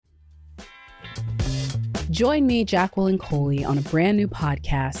Join me, Jacqueline Coley, on a brand new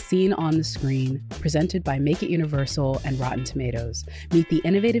podcast, Seen on the Screen, presented by Make It Universal and Rotten Tomatoes. Meet the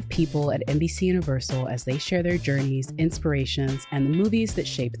innovative people at NBC Universal as they share their journeys, inspirations, and the movies that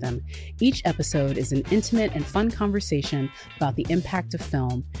shape them. Each episode is an intimate and fun conversation about the impact of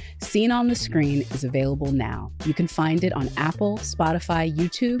film. Seen on the Screen is available now. You can find it on Apple, Spotify,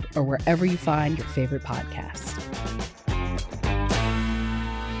 YouTube, or wherever you find your favorite podcasts.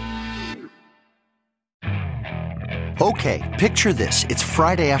 Okay, picture this. It's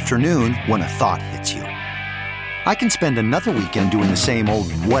Friday afternoon when a thought hits you. I can spend another weekend doing the same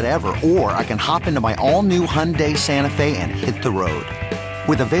old whatever, or I can hop into my all-new Hyundai Santa Fe and hit the road.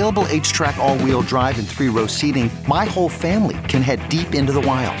 With available H-Track all-wheel drive and 3-row seating, my whole family can head deep into the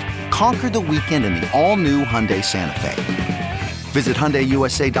wild. Conquer the weekend in the all-new Hyundai Santa Fe. Visit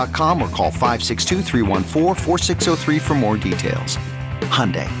HyundaiUSA.com or call 562-314-4603 for more details.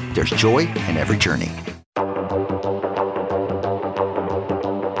 Hyundai, there's joy in every journey.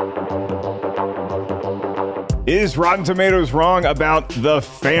 Is Rotten Tomatoes wrong about The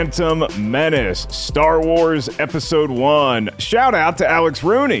Phantom Menace, Star Wars Episode 1? Shout out to Alex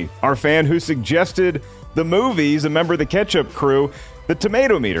Rooney, our fan who suggested the movies, a member of the Ketchup Crew. The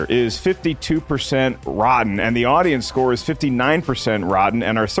tomato meter is 52% rotten, and the audience score is 59% rotten,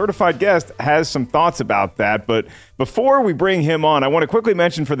 and our certified guest has some thoughts about that. But before we bring him on, I want to quickly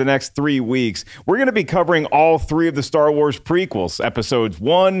mention for the next 3 weeks, we're going to be covering all 3 of the Star Wars prequels, Episodes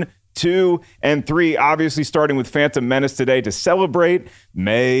 1, 2, and 3, obviously starting with Phantom Menace today to celebrate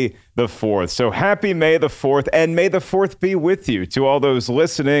May the 4th. So happy May the 4th, and may the 4th be with you. To all those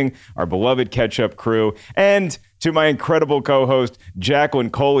listening, our beloved Ketchup Crew, and to my incredible co-host, Jacqueline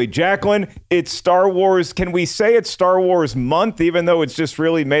Coley. Jacqueline, it's Star Wars. Can we say it's Star Wars month, even though it's just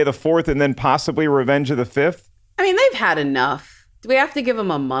really May the 4th and then possibly Revenge of the 5th? I mean, they've had enough. Do we have to give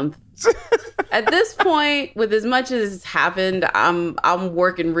them a month? At this point, with as much as has happened, I'm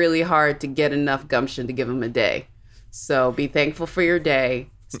working really hard to get enough gumption to give them a day. So be thankful for your day.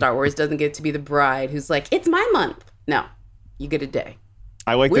 Star Wars doesn't get to be the bride who's like, it's my month. No, you get a day.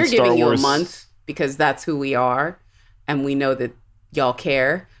 I like We're that Star giving you a Wars month because that's who we are, and we know that y'all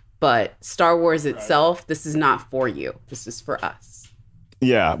care. But Star Wars itself, this is not for you. This is for us.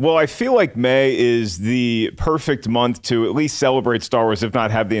 Yeah, well, I feel like May is the perfect month to at least celebrate Star Wars, if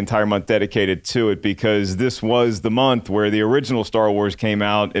not have the entire month dedicated to it, because this was the month where the original Star Wars came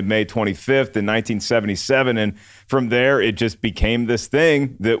out in May 25th in 1977, and from there it just became this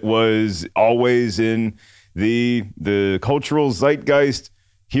thing that was always in the cultural zeitgeist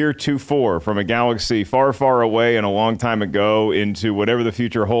heretofore, from a galaxy far, far away and a long time ago into whatever the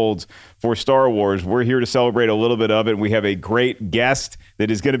future holds for Star Wars. We're here to celebrate a little bit of it. We have a great guest that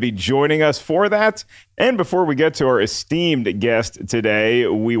is going to be joining us for that. And before we get to our esteemed guest today,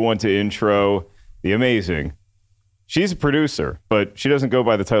 we want to intro the amazing. She's a producer, but she doesn't go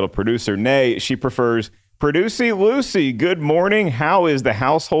by the title producer. Nay, she prefers Producy Lucy. Good morning. How is the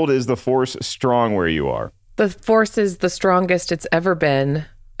household? Is the force strong where you are? The force is the strongest it's ever been.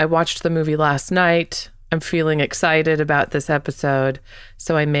 I watched the movie last night. I'm feeling excited about this episode.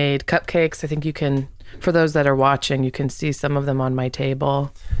 So I made cupcakes. I think you can, for those that are watching, you can see some of them on my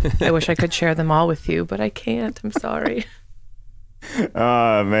table. I wish I could share them all with you, but I can't. I'm sorry.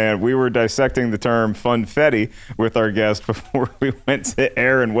 Man, we were dissecting the term funfetti with our guest before we went to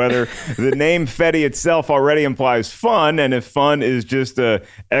air, and whether the name Fetty itself already implies fun, and if fun is just a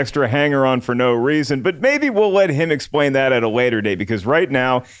extra hanger-on for no reason. But maybe we'll let him explain that at a later date, because right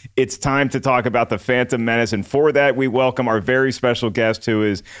now it's time to talk about the Phantom Menace, and for that we welcome our very special guest, who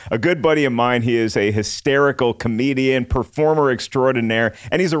is a good buddy of mine. He is a hysterical comedian, performer extraordinaire,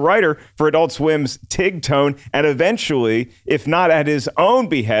 and he's a writer for Adult Swim's Tig Tone, and eventually, if not at his own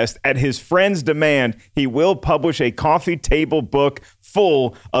behest, at his friend's demand, he will publish a coffee table book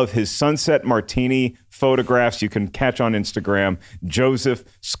full of his Sunset Martini photographs you can catch on Instagram. Joseph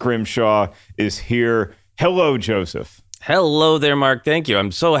Scrimshaw is here. Hello, Joseph. Hello there, Mark. Thank you.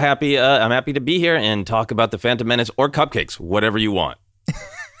 I'm so happy. I'm happy to be here and talk about the Phantom Menace or cupcakes, whatever you want.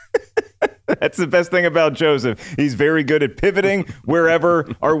 That's the best thing about Joseph. He's very good at pivoting wherever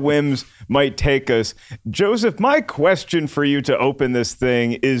our whims might take us. Joseph, my question for you to open this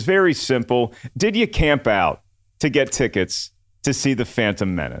thing is very simple. Did you camp out to get tickets to see the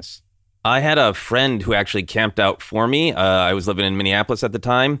Phantom Menace? I had a friend who actually camped out for me. I was living in Minneapolis at the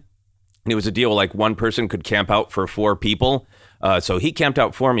time, and it was a deal like one person could camp out for 4 people. So he camped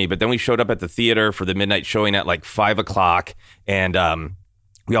out for me, but then we showed up at the theater for the midnight showing at like 5 o'clock, and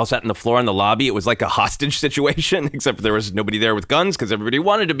we all sat on the floor in the lobby. It was like a hostage situation, except there was nobody there with guns because everybody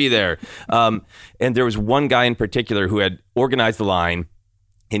wanted to be there. And there was one guy in particular who had organized the line.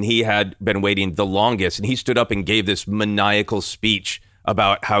 and he had been waiting the longest. And he stood up and gave this maniacal speech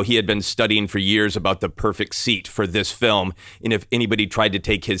about how he had been studying for years about the perfect seat for this film. And if anybody tried to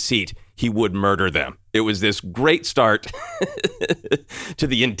take his seat, he would murder them. It was this great start to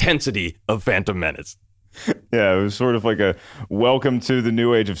the intensity of Phantom Menace. Yeah, it was sort of like a welcome to the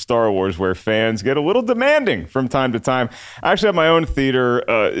new age of Star Wars where fans get a little demanding from time to time. I actually have my own theater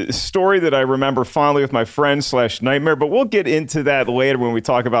story that I remember fondly with my friend / nightmare, but we'll get into that later when we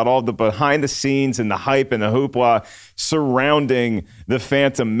talk about all the behind the scenes and the hype and the hoopla surrounding the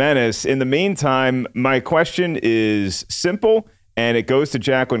Phantom Menace. In the meantime, my question is simple, and it goes to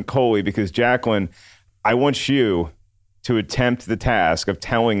Jacqueline Coley, because Jacqueline, I want you to attempt the task of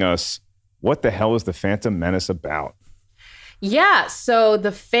telling us what the hell is the Phantom Menace about? Yeah, so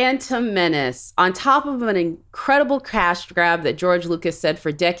the Phantom Menace, on top of an incredible cash grab that George Lucas said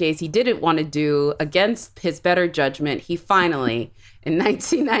for decades he didn't want to do against his better judgment, he finally, in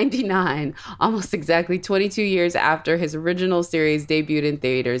 1999, almost exactly 22 years after his original series debuted in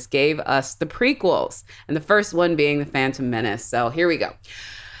theaters, gave us the prequels, and the first one being the Phantom Menace. So here we go.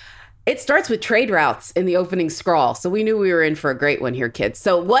 It starts with trade routes in the opening scroll, so we knew we were in for a great one here, kids.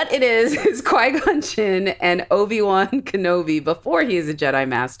 So what it is Qui-Gon Jinn and Obi-Wan Kenobi, before he is a Jedi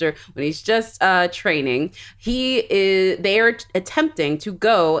Master, when he's just training, they are attempting to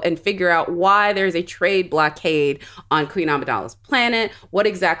go and figure out why there's a trade blockade on Queen Amidala's planet. What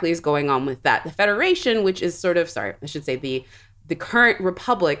exactly is going on with that? The Federation, which is the current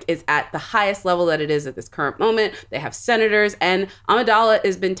republic, is at the highest level that it is at this current moment. They have senators, and Amidala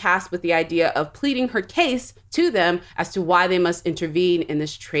has been tasked with the idea of pleading her case to them as to why they must intervene in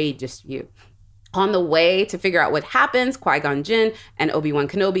this trade dispute. On the way to figure out what happens, Qui-Gon Jinn and Obi-Wan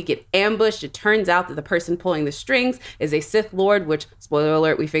Kenobi get ambushed. It turns out that the person pulling the strings is a Sith Lord, which, spoiler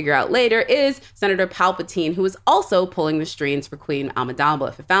alert, we figure out later, is Senator Palpatine, who is also pulling the strings for Queen Amidala.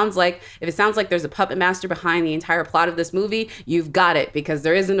 If it sounds like there's a puppet master behind the entire plot of this movie, you've got it, because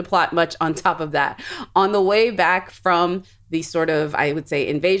there isn't a plot much on top of that. On the way back from the sort of, I would say,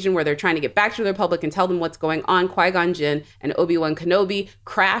 invasion where they're trying to get back to the Republic and tell them what's going on, Qui-Gon Jinn and Obi-Wan Kenobi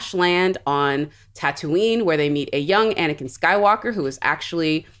crash land on Tatooine, where they meet a young Anakin Skywalker who is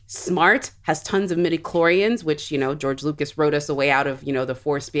actually smart, has tons of midichlorians, which, George Lucas wrote us a way out of, the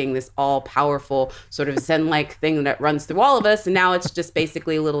Force being this all-powerful sort of Zen-like thing that runs through all of us, and now it's just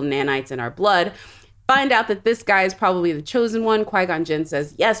basically little nanites in our blood. Find out that this guy is probably the chosen one. Qui-Gon Jinn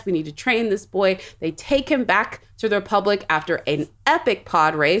says, yes, we need to train this boy. They take him back to the Republic after an epic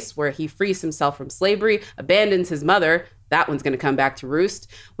pod race where he frees himself from slavery, abandons his mother. That one's going to come back to roost.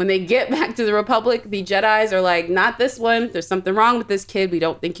 When they get back to the Republic, the Jedis are like, not this one. There's something wrong with this kid. We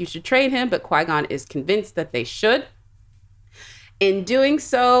don't think you should train him. But Qui-Gon is convinced that they should. In doing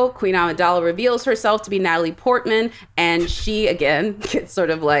so, Queen Amidala reveals herself to be Natalie Portman. And she, again, gets sort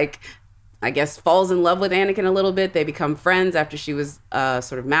of like, I guess, falls in love with Anakin a little bit. They become friends after she was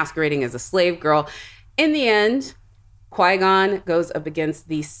sort of masquerading as a slave girl. In the end, Qui-Gon goes up against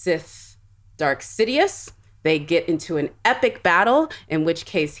the Sith Darth Sidious. They get into an epic battle, in which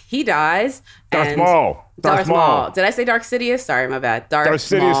case he dies. Darth Maul. Did I say Darth Sidious? Sorry, my bad. Darth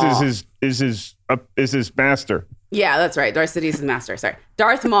Sidious is his master. Yeah, that's right. Darth Sidious is master. Sorry.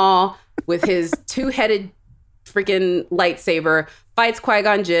 Darth Maul, with his two-headed freaking lightsaber, fights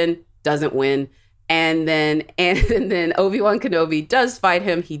Qui-Gon Jinn, doesn't win. And then Obi-Wan Kenobi does fight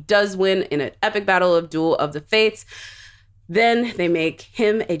him. He does win in an epic battle of Duel of the Fates. Then they make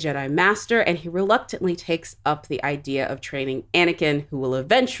him a Jedi Master, and he reluctantly takes up the idea of training Anakin, who will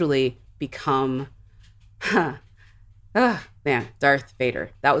eventually become, Darth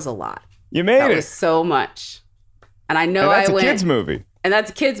Vader. That was a lot. You made it. That was so much. And I know that's a kid's movie. And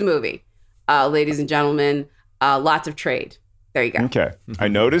that's a kid's movie. Ladies and gentlemen, lots of trade. There you go. Okay. I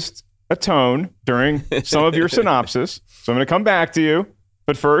noticed a tone during some of your synopsis, so I'm going to come back to you.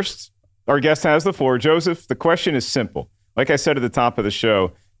 But first, our guest has the floor. Joseph, the question is simple. Like I said at the top of the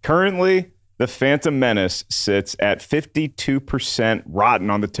show, currently the Phantom Menace sits at 52% rotten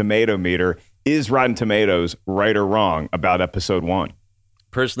on the tomato meter. Is Rotten Tomatoes right or wrong about episode 1?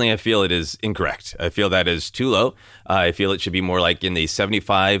 Personally, I feel it is incorrect. I feel that is too low. I feel it should be more like in the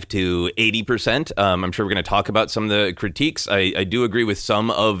 75 to 80%. I'm sure we're going to talk about some of the critiques. I do agree with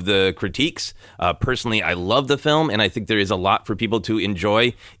some of the critiques. Personally, I love the film, and I think there is a lot for people to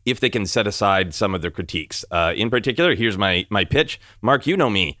enjoy if they can set aside some of the critiques. In particular, here's my pitch. Mark, you know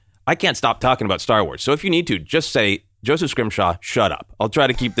me. I can't stop talking about Star Wars. So if you need to, just say, Joseph Scrimshaw, shut up. I'll try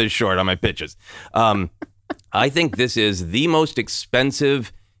to keep this short on my pitches. I think this is the most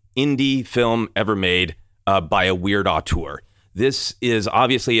expensive indie film ever made by a weird auteur. This is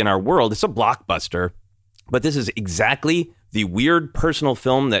obviously in our world, it's a blockbuster, but this is exactly the weird personal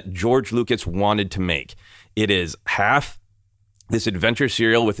film that George Lucas wanted to make. It is half this adventure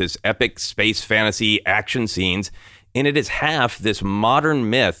serial with this epic space fantasy action scenes, and it is half this modern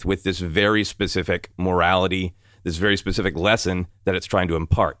myth with this very specific morality, this very specific lesson that it's trying to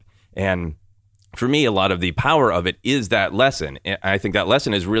impart. And for me, a lot of the power of it is that lesson. I think that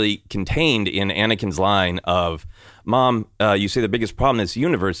lesson is really contained in Anakin's line of, Mom, you say the biggest problem in this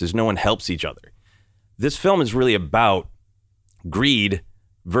universe is no one helps each other. This film is really about greed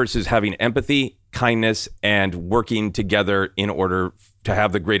versus having empathy, kindness, and working together in order to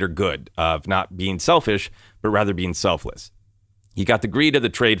have the greater good of not being selfish, but rather being selfless. You got the greed of the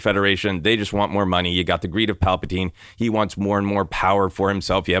Trade Federation. They just want more money. You got the greed of Palpatine. He wants more and more power for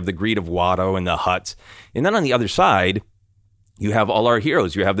himself. You have the greed of Watto and the Hutts. And then on the other side, you have all our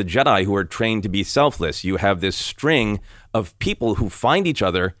heroes. You have the Jedi who are trained to be selfless. You have this string of people who find each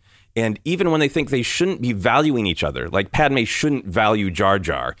other, and even when they think they shouldn't be valuing each other, like Padme shouldn't value Jar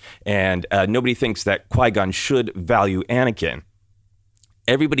Jar, and nobody thinks that Qui-Gon should value Anakin.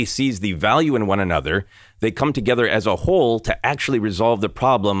 Everybody sees the value in one another. They come together as a whole to actually resolve the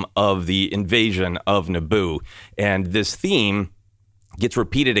problem of the invasion of Naboo. And this theme gets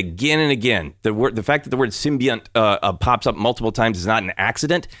repeated again and again. The fact that the word symbiont pops up multiple times is not an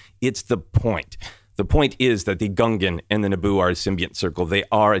accident. It's the point. The point is that the Gungan and the Naboo are a symbiont circle. They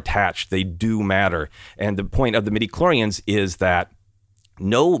are attached. They do matter. And the point of the midichlorians is that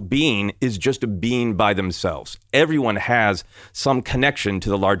no being is just a being by themselves. Everyone has some connection to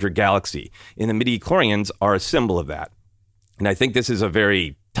the larger galaxy. And the midichlorians are a symbol of that. And I think this is a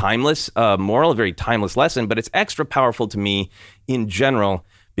very timeless moral, a very timeless lesson, but it's extra powerful to me in general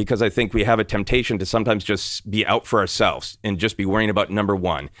because I think we have a temptation to sometimes just be out for ourselves and just be worrying about number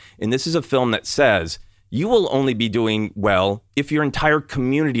one. And this is a film that says you will only be doing well if your entire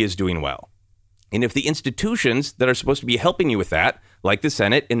community is doing well. And if the institutions that are supposed to be helping you with that, like the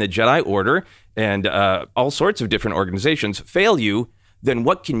Senate and the Jedi Order and all sorts of different organizations, fail you, then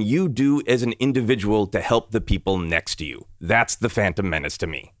what can you do as an individual to help the people next to you? That's the Phantom Menace to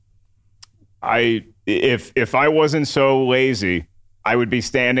me. If I wasn't so lazy, I would be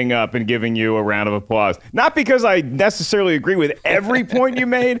standing up and giving you a round of applause. Not because I necessarily agree with every point you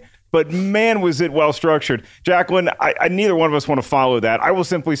made, but man, was it well structured. Jacqueline, I neither one of us want to follow that. I will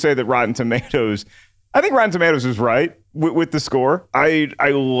simply say that I think Rotten Tomatoes is right with the score. I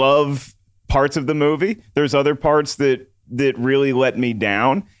love parts of the movie. There's other parts that really let me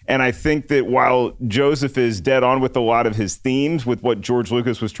down. And I think that while Joseph is dead on with a lot of his themes, with what George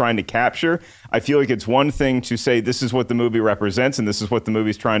Lucas was trying to capture, I feel like it's one thing to say this is what the movie represents and this is what the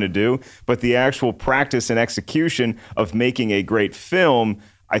movie's trying to do. But the actual practice and execution of making a great film,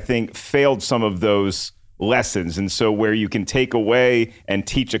 I think, failed some of those lessons. And so where you can take away and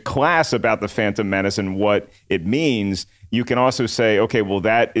teach a class about the Phantom Menace and what it means, you can also say, okay, well,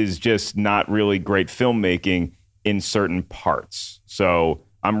 that is just not really great filmmaking in certain parts. So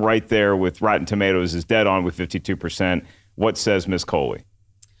I'm right there with Rotten Tomatoes is dead on with 52%. What says Miss Coley?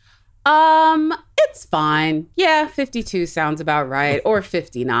 It's fine. Yeah, 52 sounds about right, or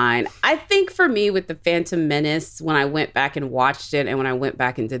 59. I think for me with the Phantom Menace, when I went back and watched it and when I went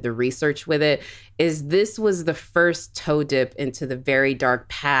back and did the research with it, is this was the first toe dip into the very dark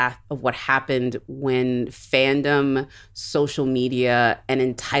path of what happened when fandom, social media, and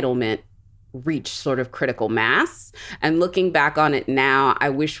entitlement reached sort of critical mass. And looking back on it now, I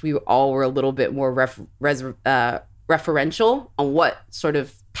wish we all were a little bit more referential on what sort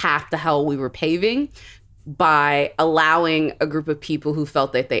of path to hell we were paving by allowing a group of people who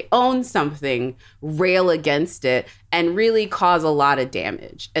felt that they owned something rail against it and really cause a lot of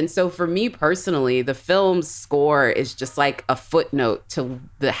damage. And so for me personally, the film's score is just like a footnote to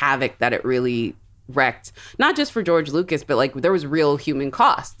the havoc that it really wrecked, not just for George Lucas, but like there was real human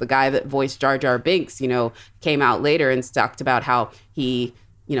cost. The guy that voiced Jar Jar Binks, came out later and talked about how he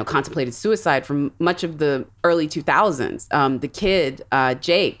contemplated suicide for much of the early 2000s. The kid,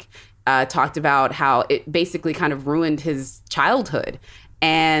 Jake, talked about how it basically kind of ruined his childhood.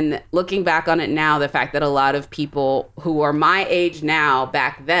 And looking back on it now, the fact that a lot of people who are my age now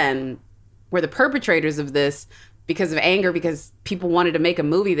back then were the perpetrators of this because of anger, because people wanted to make a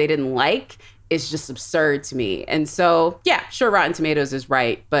movie they didn't like, is just absurd to me. And so, yeah, sure, Rotten Tomatoes is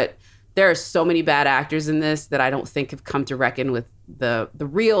right, but there are so many bad actors in this that I don't think have come to reckon with the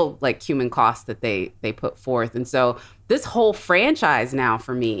real like human cost that they put forth. And so this whole franchise now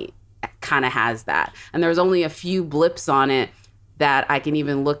for me kind of has that. And there's only a few blips on it that I can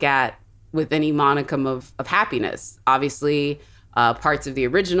even look at with any monicum of happiness. Obviously, parts of the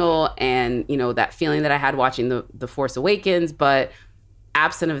original and, that feeling that I had watching The Force Awakens. But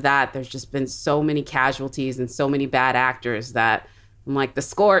absent of that, there's just been so many casualties and so many bad actors that I'm like, the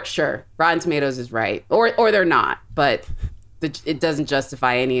score, sure, Rotten Tomatoes is right. Or they're not, but it doesn't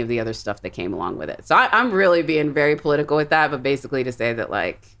justify any of the other stuff that came along with it. So I'm really being very political with that, but basically to say that,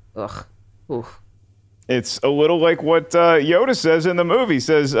 like, ugh, oof. It's a little like what Yoda says in the movie. He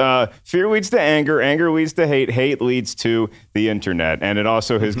says, fear leads to anger, anger leads to hate, hate leads to the internet. And it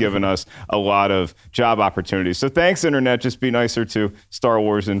also has given us a lot of job opportunities. So thanks, internet. Just be nicer to Star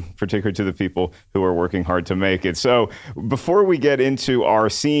Wars, and particularly to the people who are working hard to make it. So before we get into our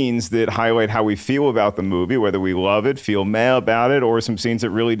scenes that highlight how we feel about the movie, whether we love it, feel meh about it, or some scenes that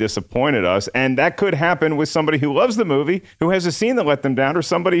really disappointed us, and that could happen with somebody who loves the movie, who has a scene that let them down, or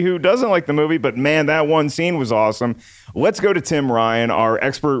somebody who doesn't like the movie, but man, that one scene was awesome. Let's go to Tim Ryan, our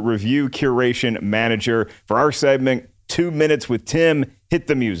expert review curation manager, for our segment 2 Minutes with Tim. Hit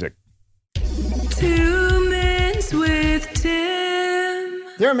the music. 2 Minutes with Tim.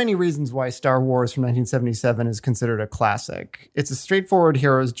 There are many reasons why Star Wars from 1977 is considered a classic. It's a straightforward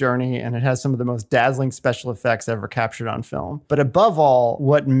hero's journey, and it has some of the most dazzling special effects ever captured on film. But above all,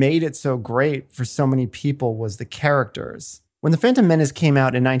 what made it so great for so many people was the characters. When The Phantom Menace came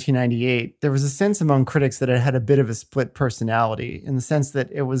out in 1998, there was a sense among critics that it had a bit of a split personality, in the sense that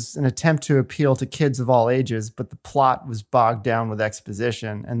it was an attempt to appeal to kids of all ages, but the plot was bogged down with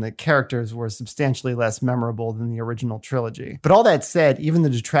exposition, and the characters were substantially less memorable than the original trilogy. But all that said, even the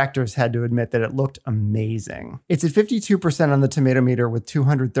detractors had to admit that it looked amazing. It's at 52% on the tomato meter with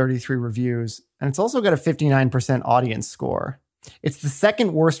 233 reviews, and it's also got a 59% audience score. It's the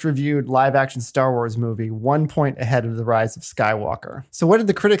second worst reviewed live-action Star Wars movie, 1 point ahead of The Rise of Skywalker. So what did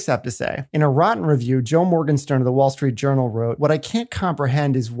the critics have to say? In a rotten review, Joe Morgenstern of the Wall Street Journal wrote, "What I can't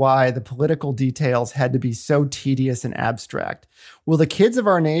comprehend is why the political details had to be so tedious and abstract. Will the kids of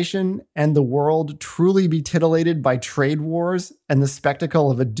our nation and the world truly be titillated by trade wars and the spectacle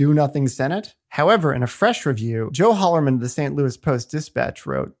of a do-nothing Senate?" However, in a fresh review, Joe Hollerman of the St. Louis Post-Dispatch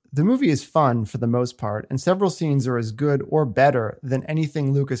wrote, "The movie is fun for the most part, and several scenes are as good or better than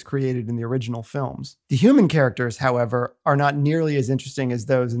anything Lucas created in the original films. The human characters, however, are not nearly as interesting as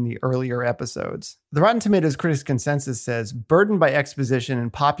those in the earlier episodes." The Rotten Tomatoes critics' consensus says, burdened by exposition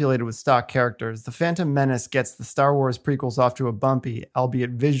and populated with stock characters, The Phantom Menace gets the Star Wars prequels off to a bumpy,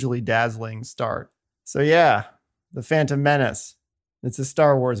 albeit visually dazzling, start. So yeah, The Phantom Menace. It's a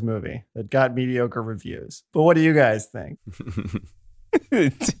Star Wars movie that got mediocre reviews. But what do you guys think?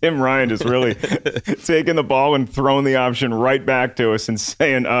 Tim Ryan is really taking the ball and throwing the option right back to us and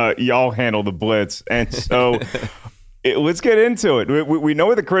saying, y'all handle the blitz. And so let's get into it. We know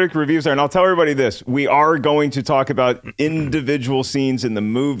what the critic reviews are, and I'll tell everybody this. We are going to talk about individual scenes in the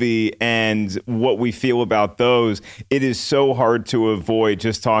movie and what we feel about those. It is so hard to avoid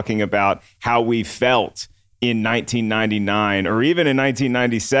just talking about how we felt in 1999 or even in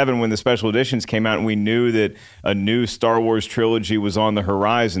 1997 when the special editions came out and we knew that a new Star Wars trilogy was on the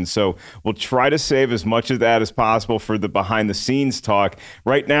horizon. So we'll try to save as much of that as possible for the behind the scenes talk.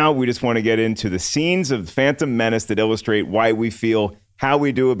 Right now, we just want to get into the scenes of Phantom Menace that illustrate why we feel how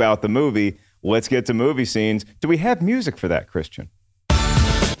we do about the movie. Let's get to movie scenes. Do we have music for that, Christian?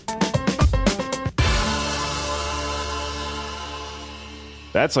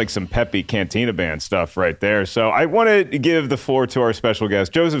 That's like some peppy Cantina Band stuff right there. So I want to give the floor to our special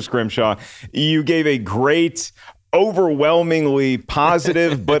guest, Joseph Scrimshaw. You gave a great, overwhelmingly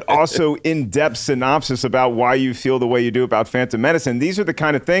positive, but also in-depth synopsis about why you feel the way you do about Phantom Menace. And these are the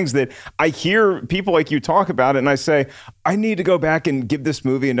kind of things that I hear people like you talk about, and I say, I need to go back and give this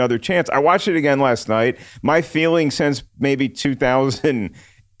movie another chance. I watched it again last night. My feeling since maybe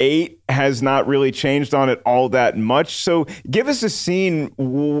 2008 has not really changed on it all that much. So give us a scene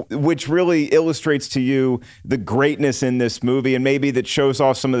which really illustrates to you the greatness in this movie and maybe that shows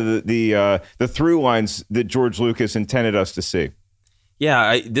off some of the through lines that George Lucas intended us to see.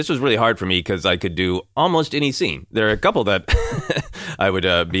 Yeah, this was really hard for me because I could do almost any scene. There are a couple that I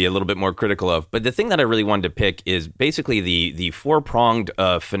would be a little bit more critical of. But the thing that I really wanted to pick is basically the four-pronged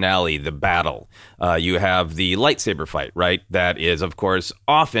finale, the battle. You have the lightsaber fight, right? That is, of course,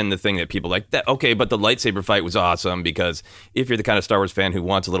 often the thing that people like. Okay, but the lightsaber fight was awesome because if you're the kind of Star Wars fan who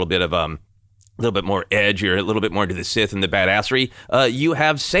wants a little bit of a little bit more edge or a little bit more to the Sith and the badassery, you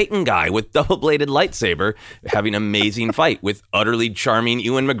have Satan Guy with double-bladed lightsaber having an amazing fight with utterly charming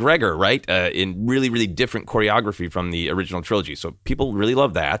Ewan McGregor, right? In really, really different choreography from the original trilogy. So people really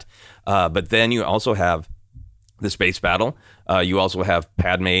love that. But then you also have the space battle. You also have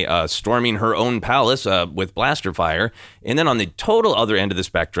Padme storming her own palace with blaster fire. And then on the total other end of the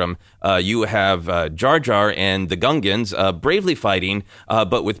spectrum, you have Jar Jar and the Gungans bravely fighting,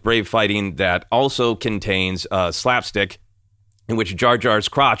 but with brave fighting that also contains slapstick in which Jar Jar's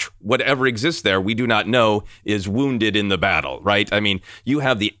crotch, whatever exists there, we do not know, is wounded in the battle, right? I mean, you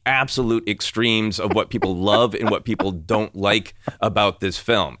have the absolute extremes of what people love and what people don't like about this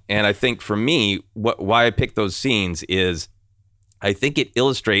film. And I think for me, why I picked those scenes is I think it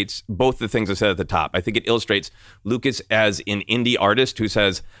illustrates both the things I said at the top. I think it illustrates Lucas as an indie artist who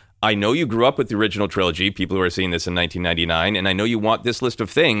says, I know you grew up with the original trilogy, people who are seeing this in 1999, and I know you want this list of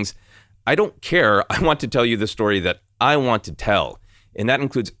things. I don't care. I want to tell you the story that I want to tell. And that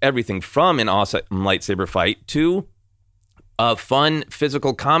includes everything from an awesome lightsaber fight to a fun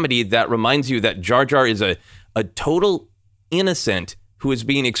physical comedy that reminds you that Jar Jar is a total innocent who is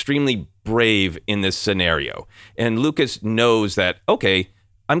being extremely brave in this scenario. And Lucas knows that, okay,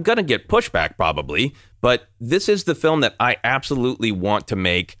 I'm going to get pushback probably, but this is the film that I absolutely want to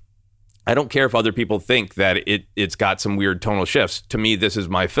make. I don't care if other people think that it's got some weird tonal shifts. To me, this is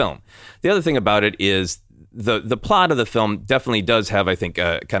my film. The other thing about it is the plot of the film definitely does have, I think,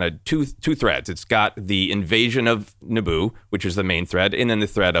 kind of two threads. It's got the invasion of Naboo, which is the main thread, and then the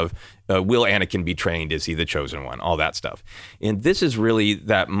thread of will Anakin be trained? Is he the chosen one? All that stuff. And this is really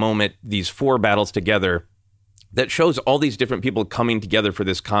that moment, these 4 battles together, that shows all these different people coming together for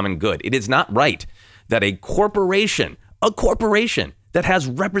this common good. It is not right that a corporation that has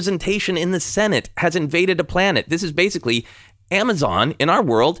representation in the Senate has invaded a planet. This is basically Amazon in our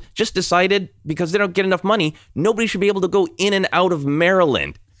world just decided because they don't get enough money, nobody should be able to go in and out of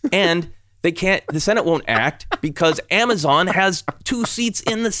Maryland. And they can't, the Senate won't act because Amazon has 2 seats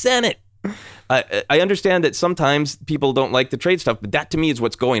in the Senate. I understand that sometimes people don't like the trade stuff, but that to me is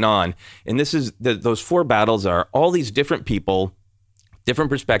what's going on. And this is, those 4 battles are all these different people, different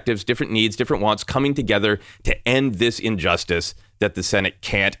perspectives, different needs, different wants coming together to end this injustice that the Senate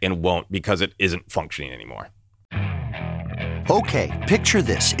can't and won't because it isn't functioning anymore. Okay, picture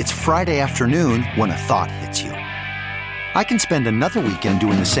this. It's Friday afternoon when a thought hits you. I can spend another weekend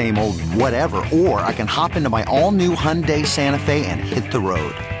doing the same old whatever, or I can hop into my all-new Hyundai Santa Fe and hit the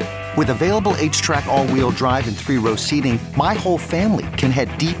road. With available H-Track all-wheel drive and 3-row seating, my whole family can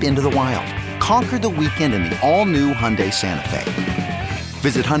head deep into the wild. Conquer the weekend in the all-new Hyundai Santa Fe.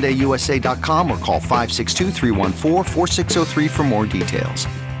 Visit HyundaiUSA.com or call 562-314-4603 for more details.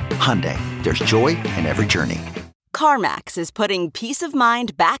 Hyundai, there's joy in every journey. CarMax is putting peace of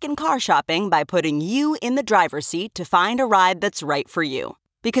mind back in car shopping by putting you in the driver's seat to find a ride that's right for you.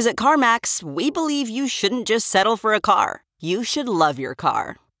 Because at CarMax, we believe you shouldn't just settle for a car. You should love your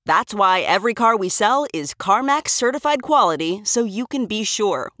car. That's why every car we sell is CarMax certified quality, so you can be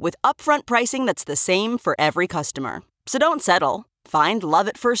sure with upfront pricing that's the same for every customer. So don't settle. Find love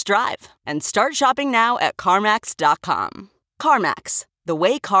at first drive and start shopping now at CarMax.com. CarMax, the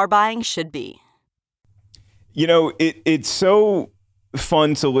way car buying should be. You know, it's so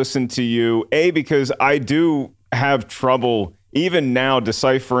fun to listen to you, because I do have trouble even now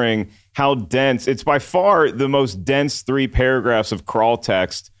deciphering how dense. It's by far the most dense 3 paragraphs of crawl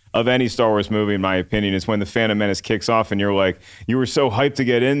text of any Star Wars movie, in my opinion. Is when The Phantom Menace kicks off and you're like, you were so hyped to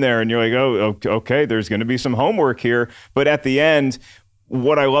get in there and you're like, oh, okay, there's going to be some homework here. But at the end,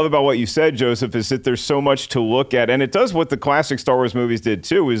 what I love about what you said, Joseph, is that there's so much to look at. And it does what the classic Star Wars movies did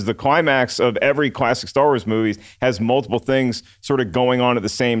too, is the climax of every classic Star Wars movies has multiple things sort of going on at the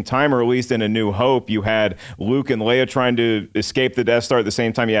same time, or at least in A New Hope, you had Luke and Leia trying to escape the Death Star at the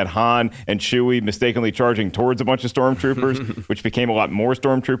same time. You had Han and Chewie mistakenly charging towards a bunch of stormtroopers, which became a lot more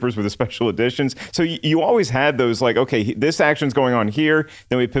stormtroopers with the special editions. So you always had those like, okay, this action's going on here,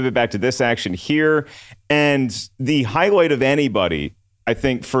 then we pivot back to this action here. And the highlight of anybody, I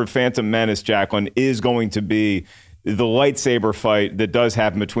think, for Phantom Menace, Jacqueline, is going to be the lightsaber fight that does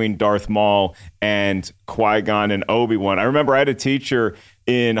happen between Darth Maul and Qui-Gon and Obi-Wan. I remember I had a teacher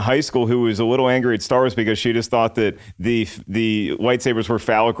in high school who was a little angry at Star Wars because she just thought that the lightsabers were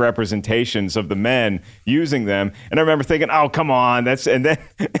phallic representations of the men using them. And I remember thinking, oh, come on. And then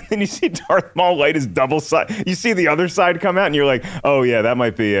you see Darth Maul light his double side. You see the other side come out and you're like, oh, yeah, that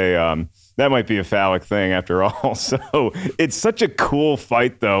might be a phallic thing after all. So it's such a cool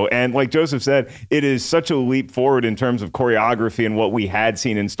fight, though. And like Joseph said, it is such a leap forward in terms of choreography and what we had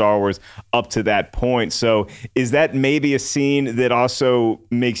seen in Star Wars up to that point. So is that maybe a scene that also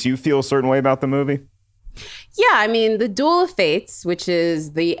makes you feel a certain way about the movie? Yeah, I mean, the Duel of Fates, which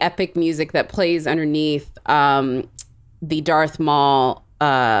is the epic music that plays underneath the Darth Maul,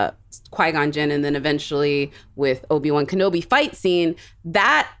 Qui-Gon Jinn, and then eventually with Obi-Wan Kenobi fight scene,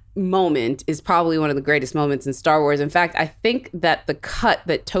 that moment is probably one of the greatest moments in Star Wars. In fact, I think that the cut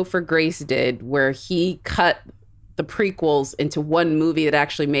that Topher Grace did, where he cut the prequels into one movie that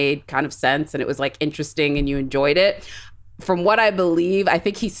actually made kind of sense and it was like interesting and you enjoyed it, from what I believe, I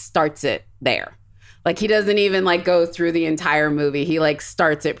think he starts it there. Like, he doesn't even like go through the entire movie. He like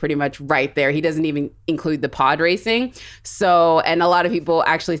starts it pretty much right there. He doesn't even include the pod racing. So, and a lot of people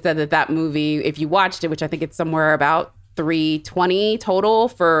actually said that movie, if you watched it, which I think it's somewhere about 320 total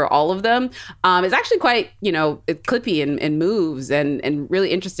for all of them, is actually quite, it's clippy and moves and really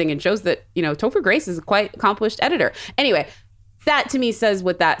interesting, and shows that, Topher Grace is a quite accomplished editor. Anyway, that to me says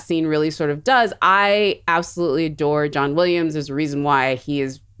what that scene really sort of does. I absolutely adore John Williams. There's a reason why he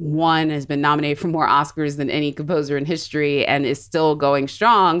has been nominated for more Oscars than any composer in history and is still going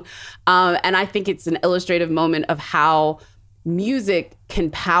strong. And I think it's an illustrative moment of how music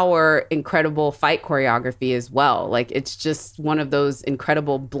can power incredible fight choreography as well. Like, it's just one of those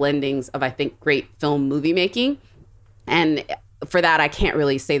incredible blendings of, I think, great film movie making. And for that, I can't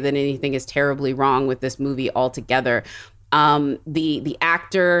really say that anything is terribly wrong with this movie altogether. The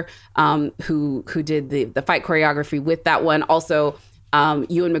actor who did the fight choreography with that one also,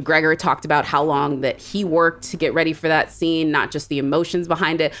 Ewan McGregor talked about how long that he worked to get ready for that scene, not just the emotions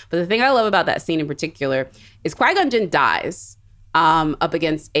behind it. But the thing I love about that scene in particular is Qui-Gon Jinn dies up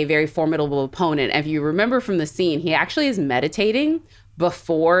against a very formidable opponent. And if you remember from the scene, he actually is meditating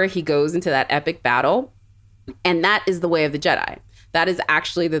before he goes into that epic battle. And that is the way of the Jedi. That is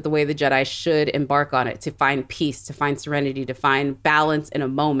actually the way the Jedi should embark on it, to find peace, to find serenity, to find balance in a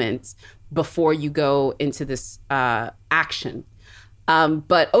moment before you go into this action.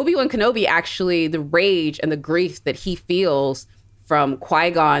 But Obi-Wan Kenobi, actually, the rage and the grief that he feels from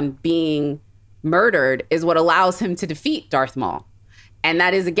Qui-Gon being murdered is what allows him to defeat Darth Maul. And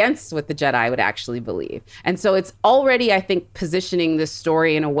that is against what the Jedi would actually believe. And so it's already, I think, positioning this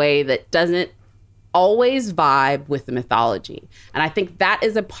story in a way that doesn't always vibe with the mythology. And I think that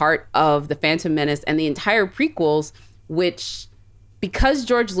is a part of The Phantom Menace and the entire prequels, which, because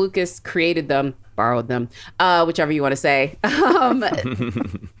George Lucas created them, borrowed them, whichever you want to say,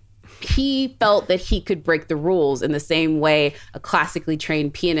 he felt that he could break the rules in the same way a classically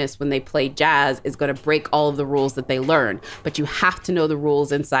trained pianist, when they play jazz, is going to break all of the rules that they learn. But you have to know the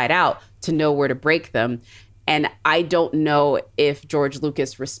rules inside out to know where to break them. And I don't know if George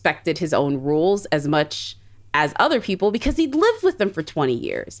Lucas respected his own rules as much as other people, because he'd lived with them for 20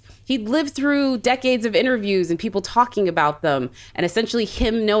 years. He'd lived through decades of interviews and people talking about them. And essentially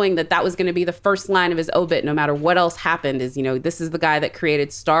him knowing that that was going to be the first line of his obit, no matter what else happened, is, this is the guy that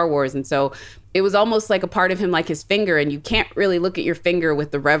created Star Wars. And so it was almost like a part of him, like his finger. And you can't really look at your finger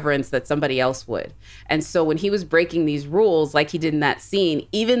with the reverence that somebody else would. And so when he was breaking these rules, like he did in that scene,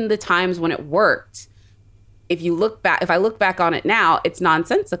 even the times when it worked, if I look back on it now, it's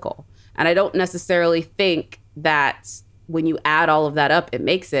nonsensical. And I don't necessarily think that when you add all of that up, it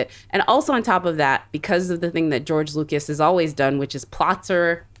makes it. And also on top of that, because of the thing that George Lucas has always done, which is plots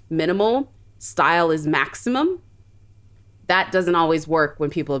are minimal, style is maximum, that doesn't always work when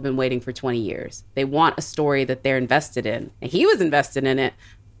people have been waiting for 20 years. They want a story that they're invested in. And he was invested in it,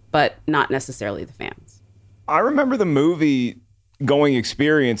 but not necessarily the fans. I remember the movie going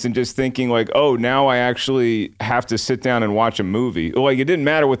experience and just thinking like, oh, now I actually have to sit down and watch a movie. Like, it didn't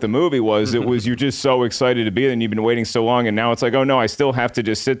matter what the movie was. It was, you're just so excited to be there and you've been waiting so long. And now it's like, oh no, I still have to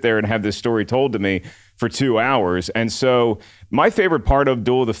just sit there and have this story told to me for 2 hours. And so my favorite part of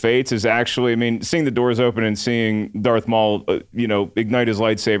Duel of the Fates is actually, seeing the doors open and seeing Darth Maul, ignite his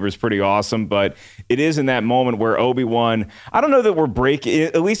lightsaber is pretty awesome. But it is in that moment where Obi-Wan, I don't know that we're breaking,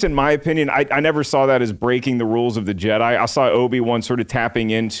 at least in my opinion, I never saw that as breaking the rules of the Jedi. I saw Obi-Wan sort of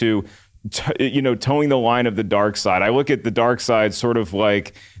tapping into towing the line of the dark side. I look at the dark side sort of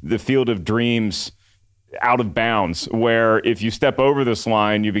like the Field of Dreams out of bounds, where if you step over this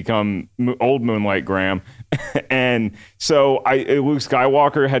line, you become old Moonlight Graham. And so Luke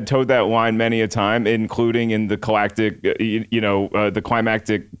Skywalker had towed that line many a time, including in the the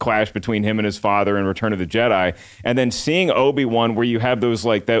climactic clash between him and his father in Return of the Jedi. And then seeing Obi-Wan, where you have those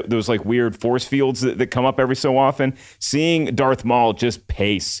weird force fields that come up every so often, seeing Darth Maul just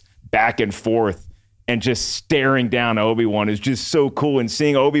pace back and forth and just staring down Obi-Wan is just so cool. And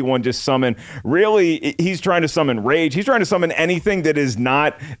seeing Obi-Wan just summon, really, he's trying to summon rage. He's trying to summon anything that is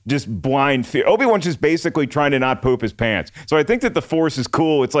not just blind fear. Obi-Wan's just basically trying to not poop his pants. So I think that the Force is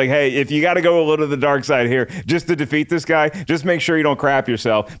cool. It's like, hey, if you got to go a little to the dark side here just to defeat this guy, just make sure you don't crap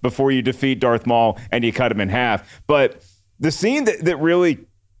yourself before you defeat Darth Maul and you cut him in half. But the scene that really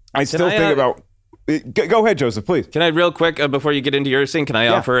I still think about... Go ahead, Joseph, please. Can I real quick, before you get into your scene, can I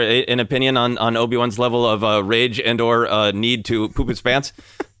offer an opinion on Obi-Wan's level of rage and or need to poop his pants?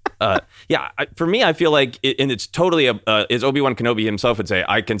 For me, I feel like, and it's totally, as Obi-Wan Kenobi himself would say,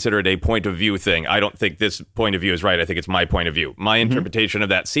 I consider it a point of view thing. I don't think this point of view is right. I think it's my point of view. My interpretation of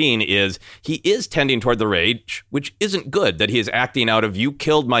that scene is he is tending toward the rage, which isn't good, that he is acting out of, you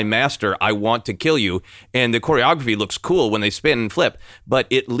killed my master, I want to kill you. And the choreography looks cool when they spin and flip, but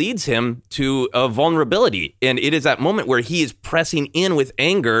it leads him to a vulnerability. And it is that moment where he is pressing in with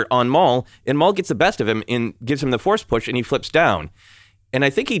anger on Maul, and Maul gets the best of him and gives him the force push, and he flips down. And I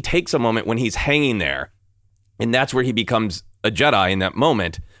think he takes a moment when he's hanging there, and that's where he becomes a Jedi in that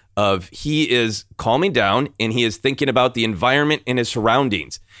moment of he is calming down and he is thinking about the environment and his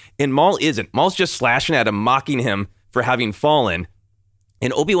surroundings. And Maul isn't. Maul's just slashing at him, mocking him for having fallen.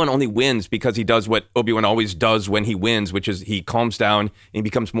 And Obi-Wan only wins because he does what Obi-Wan always does when he wins, which is he calms down and he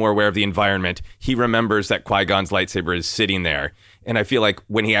becomes more aware of the environment. He remembers that Qui-Gon's lightsaber is sitting there. And I feel like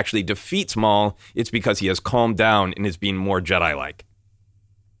when he actually defeats Maul, it's because he has calmed down and is being more Jedi-like.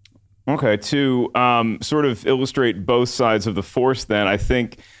 Okay, to sort of illustrate both sides of the Force then, I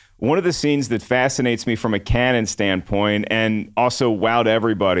think one of the scenes that fascinates me from a canon standpoint and also wowed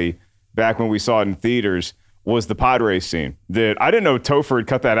everybody back when we saw it in theaters was the pod race scene. That I didn't know Topher had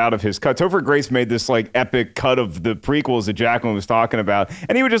cut that out of his cut. Topher Grace made this like epic cut of the prequels that Jacqueline was talking about,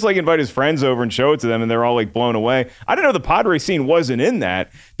 and he would just like invite his friends over and show it to them, and they're all like blown away. I didn't know the pod race scene wasn't in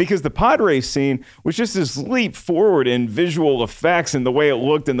that, because the pod race scene was just this leap forward in visual effects and the way it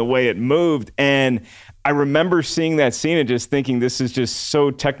looked and the way it moved. And I remember seeing that scene and just thinking, this is just so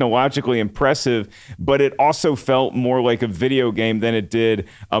technologically impressive, but it also felt more like a video game than it did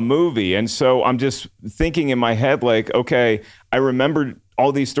a movie. And so I'm just thinking in my head, like, okay, I remember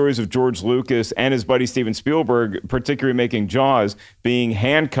all these stories of George Lucas and his buddy Steven Spielberg, particularly making Jaws, being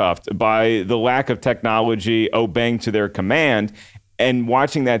handcuffed by the lack of technology, obeying to their command. And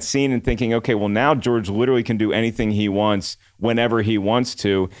watching that scene and thinking, okay, well, now George literally can do anything he wants whenever he wants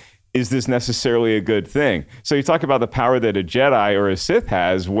to. Is this necessarily a good thing? So you talk about the power that a Jedi or a Sith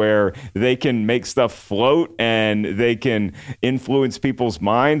has, where they can make stuff float and they can influence people's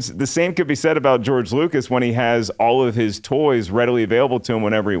minds. The same could be said about George Lucas when he has all of his toys readily available to him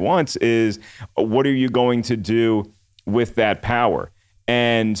whenever he wants, is what are you going to do with that power?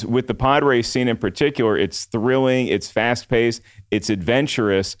 And with the pod race scene in particular, it's thrilling, it's fast-paced, it's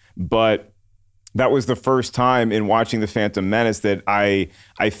adventurous, but that was the first time in watching The Phantom Menace that I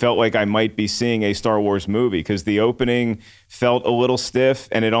felt like I might be seeing a Star Wars movie, because the opening felt a little stiff,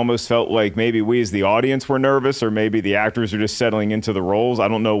 and it almost felt like maybe we as the audience were nervous, or maybe the actors are just settling into the roles. I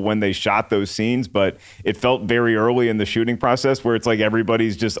don't know when they shot those scenes, but it felt very early in the shooting process where it's like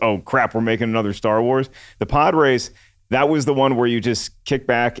everybody's just, oh crap, we're making another Star Wars. The pod race, that was the one where you just kick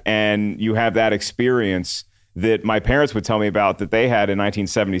back and you have that experience that my parents would tell me about that they had in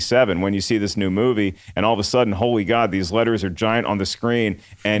 1977 when you see this new movie and all of a sudden, holy God, these letters are giant on the screen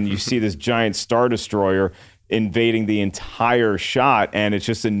and you see this giant Star Destroyer invading the entire shot, and it's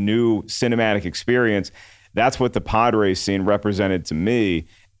just a new cinematic experience. That's what the pod race scene represented to me.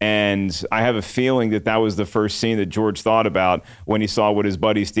 And I have a feeling that that was the first scene that George thought about when he saw what his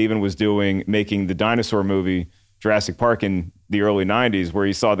buddy Steven was doing, making the dinosaur movie Jurassic Park in the early 90s, where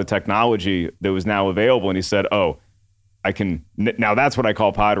he saw the technology that was now available and he said, oh, now that's what I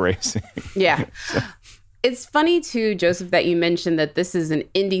call pod racing. Yeah. It's funny too, Joseph, that you mentioned that this is an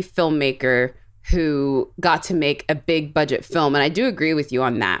indie filmmaker who got to make a big budget film. And I do agree with you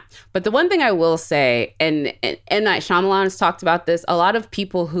on that. But the one thing I will say, and M. Night Shyamalan has talked about this, a lot of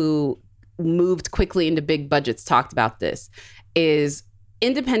people who moved quickly into big budgets talked about this, is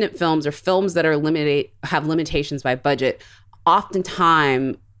independent films or films that are have limitations by budget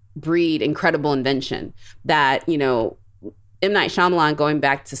oftentimes breed incredible invention. That, you know, M. Night Shyamalan going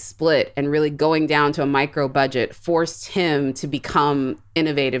back to Split and really going down to a micro budget forced him to become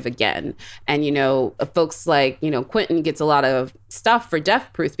innovative again. And, you know, folks like, you know, Quentin gets a lot of stuff for Death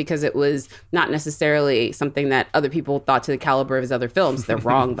Proof because it was not necessarily something that other people thought to the caliber of his other films. They're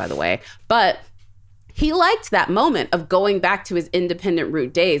wrong, by the way. But he liked that moment of going back to his independent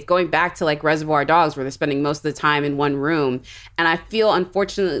root days, going back to like Reservoir Dogs, where they're spending most of the time in one room. And I feel,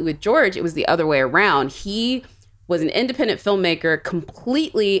 unfortunately, with George, it was the other way around. He was an independent filmmaker,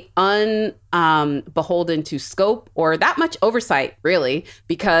 completely beholden to scope or that much oversight, really,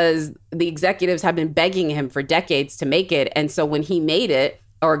 because the executives have been begging him for decades to make it. And so when he made it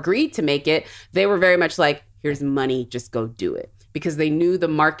or agreed to make it, they were very much like, here's money, just go do it. Because they knew the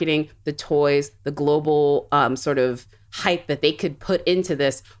marketing, the toys, the global sort of hype that they could put into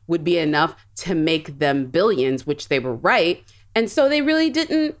this would be enough to make them billions, which they were right. And so they really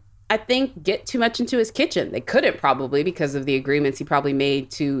didn't, I think, get too much into his kitchen. They couldn't, probably, because of the agreements he probably made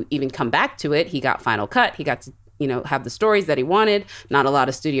to even come back to it. He got Final Cut. He got to, have the stories that he wanted, not a lot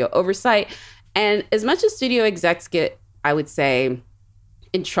of studio oversight. And as much as studio execs get, I would say,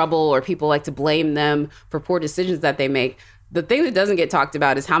 in trouble, or people like to blame them for poor decisions that they make, the thing that doesn't get talked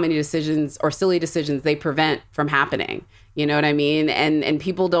about is how many decisions or silly decisions they prevent from happening. You know what I mean? And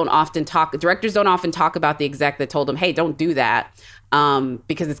people don't often talk, directors don't often talk about the exec that told them, hey, don't do that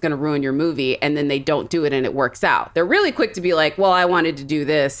because it's going to ruin your movie. And then they don't do it and it works out. They're really quick to be like, well, I wanted to do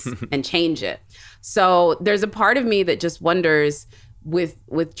this and change it. So there's a part of me that just wonders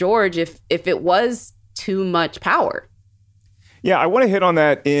with George if it was too much power. Yeah, I want to hit on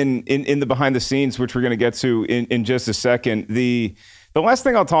that in the behind the scenes, which we're going to get to in just a second. The last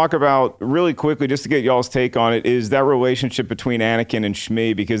thing I'll talk about really quickly, just to get y'all's take on it, is that relationship between Anakin and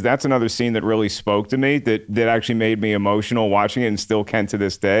Shmi, because that's another scene that really spoke to me, that actually made me emotional watching it and still can to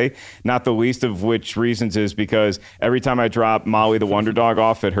this day. Not the least of which reasons is because every time I drop Molly the Wonder Dog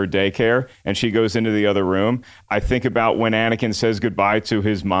off at her daycare and she goes into the other room, I think about when Anakin says goodbye to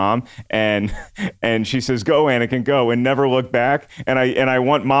his mom and she says, "Go, Anakin, go," and never look back. And I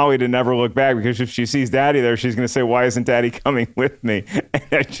want Molly to never look back, because if she sees Daddy there, she's going to say, "Why isn't Daddy coming with me?"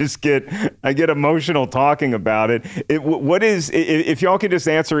 And I get emotional talking about it. What is, if y'all could just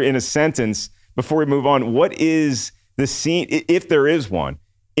answer in a sentence before we move on, what is the scene, if there is one,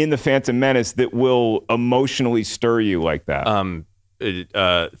 in The Phantom Menace that will emotionally stir you like that?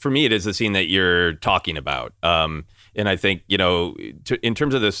 For me, it is the scene that you're talking about. And I think, in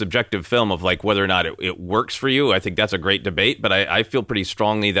terms of the subjective film of like whether or not it works for you, I think that's a great debate. But I feel pretty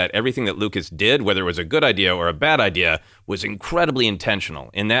strongly that everything that Lucas did, whether it was a good idea or a bad idea, was incredibly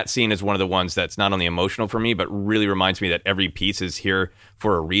intentional. And that scene is one of the ones that's not only emotional for me, but really reminds me that every piece is here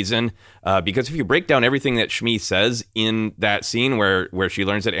for a reason. Because if you break down everything that Shmi says in that scene where she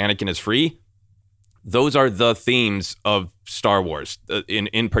learns that Anakin is free, those are the themes of Star Wars,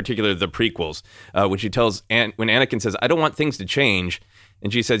 in particular the prequels, which she tells when Anakin says, "I don't want things to change,"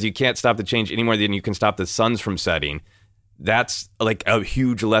 and she says, "You can't stop the change any more than you can stop the suns from setting." That's like a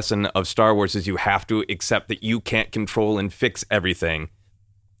huge lesson of Star Wars, is you have to accept that you can't control and fix everything.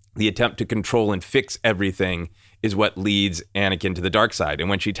 The attempt to control and fix everything is what leads Anakin to the dark side. And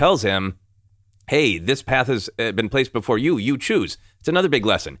when she tells him, "Hey, this path has been placed before you, you choose," it's another big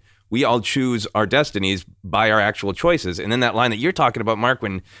lesson. We all choose our destinies by our actual choices. And then that line that you're talking about, Mark,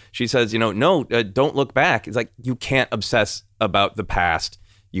 when she says, "No, don't look back." It's like, you can't obsess about the past.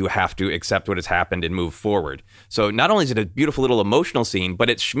 You have to accept what has happened and move forward. So not only is it a beautiful little emotional scene, but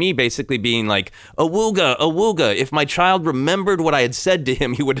it's Shmi basically being like, "Awooga, awooga. If my child remembered what I had said to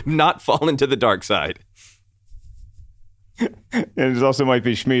him, he would have not fallen to the dark side." And it also might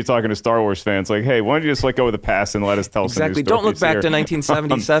be Shmi talking to Star Wars fans like, "Hey, why don't you just let go of the past and let us tell some new stories?" Don't look back here. to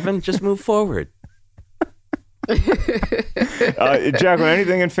 1977. Just move forward. Jacqueline,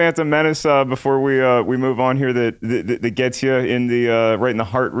 anything in Phantom Menace before we move on here that gets you in the right in the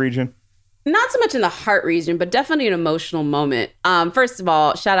heart region? Not so much in the heart region, but definitely an emotional moment. First of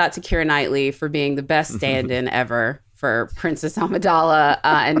all, shout out to Keira Knightley for being the best stand-in ever for Princess Amidala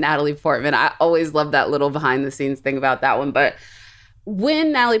and Natalie Portman. I always love that little behind the scenes thing about that one. But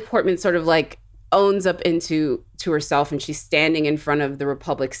when Natalie Portman sort of like owns up to herself and she's standing in front of the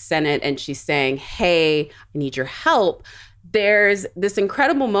Republic Senate and she's saying, "Hey, I need your help," there's this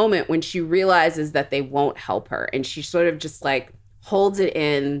incredible moment when she realizes that they won't help her. And she sort of just like holds it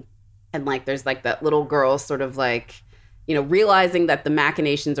in, and like there's like that little girl sort of like, realizing that the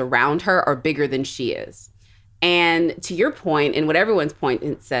machinations around her are bigger than she is. And to your point, and what everyone's point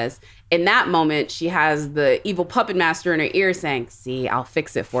it says, in that moment, she has the evil puppet master in her ear saying, "See, I'll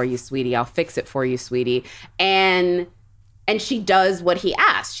fix it for you, sweetie. I'll fix it for you, sweetie." And she does what he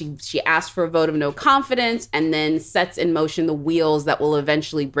asked. She asked for a vote of no confidence and then sets in motion the wheels that will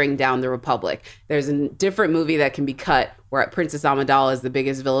eventually bring down the Republic. There's a different movie that can be cut where Princess Amidala is the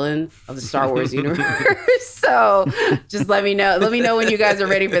biggest villain of the Star Wars universe. So just let me know. Let me know when you guys are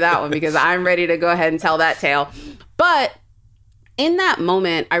ready for that one, because I'm ready to go ahead and tell that tale. But in that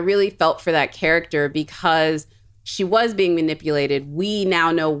moment, I really felt for that character because she was being manipulated. We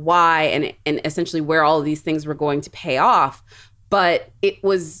now know why and essentially where all of these things were going to pay off. But it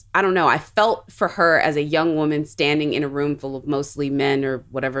was, I don't know, I felt for her as a young woman standing in a room full of mostly men, or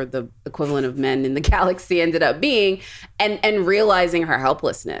whatever the equivalent of men in the galaxy ended up being, and realizing her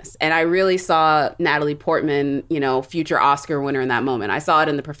helplessness. And I really saw Natalie Portman, future Oscar winner in that moment. I saw it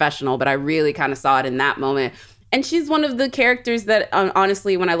in The Professional, but I really kind of saw it in that moment. And she's one of the characters that,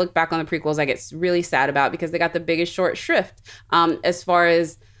 honestly, when I look back on the prequels, I get really sad about, because they got the biggest short shrift as far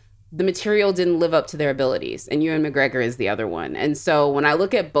as the material didn't live up to their abilities. And Ewan McGregor is the other one. And so when I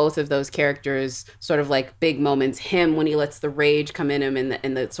look at both of those characters, sort of like big moments, him when he lets the rage come in him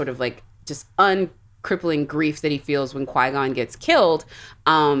and the sort of like just crippling grief that he feels when Qui-Gon gets killed,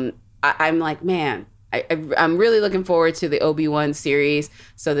 I'm like, man, I'm really looking forward to the Obi-Wan series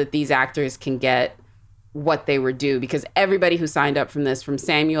so that these actors can get what they were due, because everybody who signed up from this, from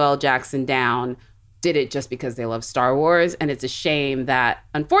Samuel L. Jackson down, did it just because they love Star Wars. And it's a shame that,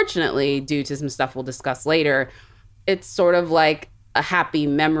 unfortunately, due to some stuff we'll discuss later, it's sort of like a happy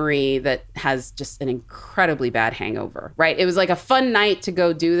memory that has just an incredibly bad hangover, right? It was like a fun night to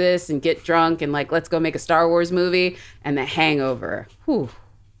go do this and get drunk and like, let's go make a Star Wars movie. And the hangover, whew,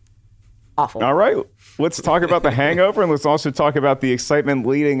 awful. All right, let's talk about the hangover, and let's also talk about the excitement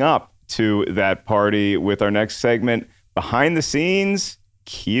leading up to that party with our next segment, Behind the Scenes,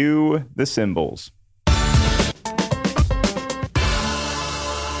 Cue the Symbols.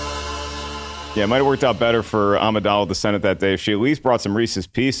 Yeah, it might have worked out better for Amidala the Senate that day. If she at least brought some Reese's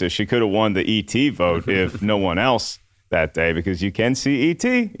Pieces, she could have won the E.T. vote if no one else that day, because you can see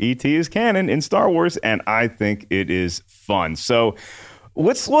E.T. E.T. is canon in Star Wars, and I think it is fun. So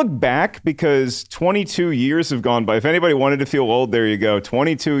let's look back, because 22 years have gone by. If anybody wanted to feel old, there you go.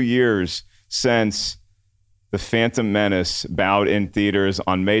 22 years since The Phantom Menace bowed in theaters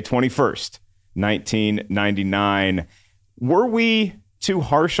on May 21st, 1999. Were we too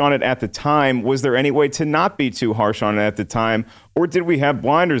harsh on it at the time? Was there any way to not be too harsh on it at the time? Or did we have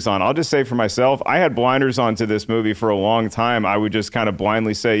blinders on? I'll just say for myself, I had blinders on to this movie for a long time. I would just kind of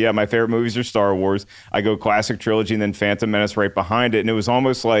blindly say, yeah, my favorite movies are Star Wars. I go classic trilogy and then Phantom Menace right behind it. And it was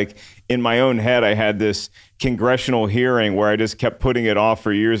almost like in my own head, I had this congressional hearing where I just kept putting it off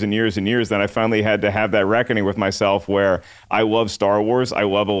for years and years and years. Then I finally had to have that reckoning with myself where I love Star Wars. I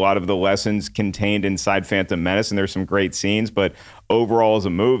love a lot of the lessons contained inside Phantom Menace, and there's some great scenes. But overall as a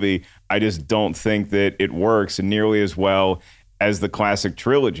movie, I just don't think that it works nearly as well as the classic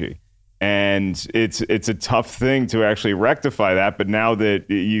trilogy. And it's a tough thing to actually rectify that. But now that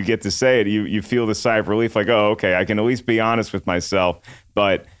you get to say it, you feel the sigh of relief, like, oh, okay, I can at least be honest with myself.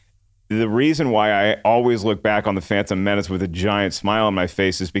 But the reason why I always look back on the Phantom Menace with a giant smile on my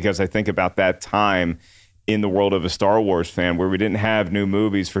face is because I think about that time in the world of a Star Wars fan where we didn't have new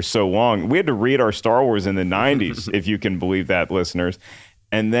movies for so long. We had to read our Star Wars in the 90s, if you can believe that, listeners.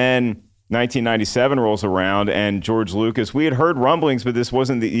 And then 1997 rolls around, and George Lucas, we had heard rumblings, but this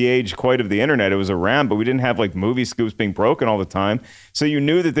wasn't the age quite of the internet. It was around, but we didn't have like movie scoops being broken all the time. So you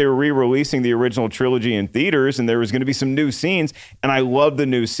knew that they were re-releasing the original trilogy in theaters, and there was going to be some new scenes. And I love the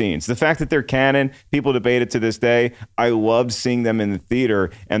new scenes. The fact that they're canon, people debate it to this day. I loved seeing them in the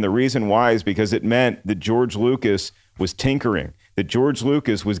theater. And the reason why is because it meant that George Lucas was tinkering, that George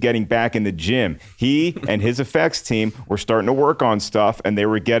Lucas was getting back in the gym. He and his effects team were starting to work on stuff, and they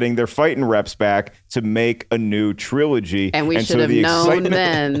were getting their fighting reps back to make a new trilogy. And we should have known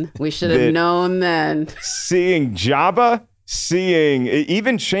then. We should have known then. Seeing Jabba, seeing,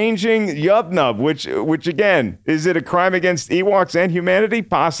 even changing Yub-Nub, which again, is it a crime against Ewoks and humanity?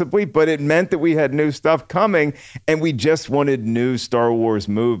 Possibly, but it meant that we had new stuff coming, and we just wanted new Star Wars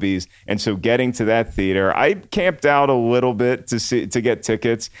movies. And so getting to that theater, I camped out a little bit to get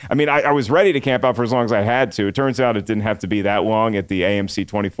tickets. I mean, I was ready to camp out for as long as I had to. It turns out it didn't have to be that long at the AMC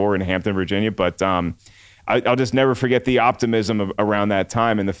 24 in Hampton, Virginia, but I'll just never forget the optimism around that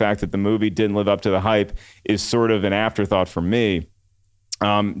time, and the fact that the movie didn't live up to the hype is sort of an afterthought for me.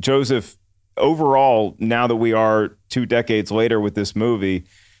 Joseph, overall, now that we are 2 decades later with this movie,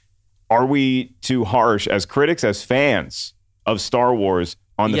 are we too harsh as critics, as fans of Star Wars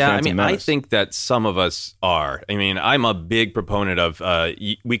on the Phantom Menace? I think that some of us are. I mean, I'm a big proponent of,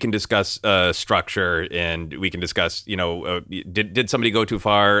 we can discuss structure, and we can discuss, did somebody go too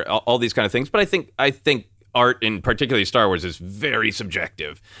far, all these kind of things. But I think art, and particularly Star Wars, is very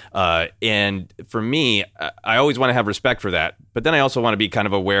subjective. And for me, I always want to have respect for that. But then I also want to be kind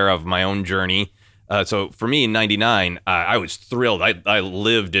of aware of my own journey. So for me in 99, I was thrilled. I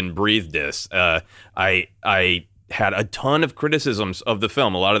lived and breathed this. I had a ton of criticisms of the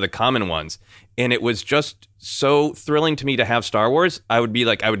film, a lot of the common ones. And it was just so thrilling to me to have Star Wars. I would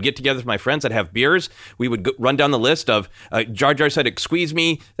get together with my friends. I'd have beers. We would run down the list of Jar Jar said, "Squeeze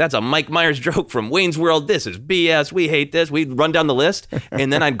me." That's a Mike Myers joke from Wayne's World. This is BS. We hate this. We'd run down the list.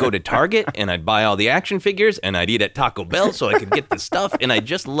 And then I'd go to Target and I'd buy all the action figures, and I'd eat at Taco Bell so I could get the stuff. And I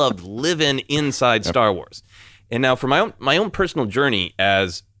just loved living inside Star Wars. And now for my own personal journey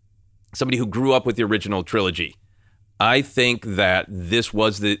as somebody who grew up with the original trilogy, I think that this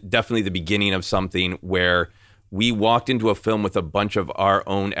was definitely the beginning of something where we walked into a film with a bunch of our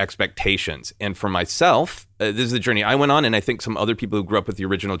own expectations. And for myself, this is the journey I went on, and I think some other people who grew up with the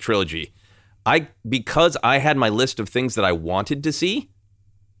original trilogy, because I had my list of things that I wanted to see,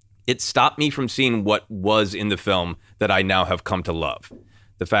 it stopped me from seeing what was in the film that I now have come to love.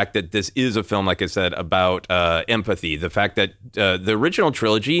 The fact that this is a film, like I said, about empathy. The fact that the original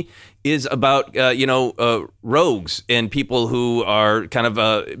trilogy is about, rogues and people who are kind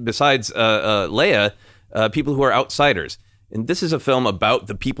of, besides Leia, people who are outsiders. And this is a film about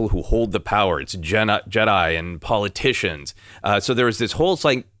the people who hold the power. It's Jedi and politicians. So there was this whole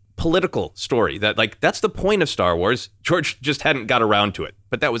political story that's the point of Star Wars. George just hadn't got around to it,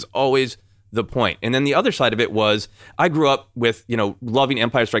 but that was always the point. And then the other side of it was I grew up with, loving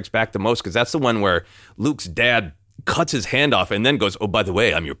Empire Strikes Back the most because that's the one where Luke's dad cuts his hand off and then goes, oh, by the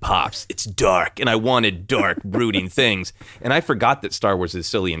way, I'm your pops. It's dark. And I wanted dark, brooding things. And I forgot that Star Wars is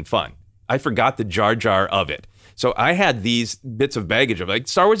silly and fun. I forgot the Jar Jar of it. So I had these bits of baggage of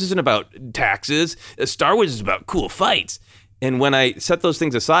Star Wars isn't about taxes. Star Wars is about cool fights. And when I set those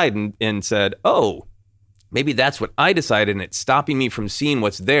things aside and said, oh, maybe that's what I decided and it's stopping me from seeing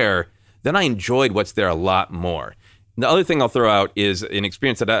what's there, then I enjoyed what's there a lot more. The other thing I'll throw out is an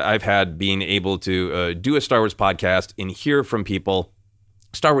experience that I've had being able to do a Star Wars podcast and hear from people.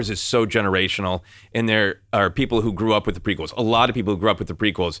 Star Wars is so generational, and there are people who grew up with the prequels. A lot of people who grew up with the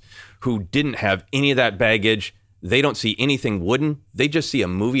prequels who didn't have any of that baggage. They don't see anything wooden. They just see a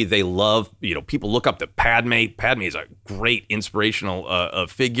movie they love. People look up to Padme. Padme is a great inspirational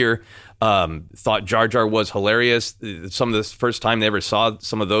figure. Thought Jar Jar was hilarious. Some of the first time they ever saw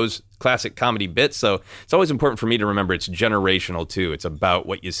some of those classic comedy bits. So it's always important for me to remember it's generational too. It's about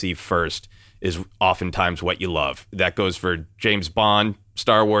what you see first is oftentimes what you love. That goes for James Bond,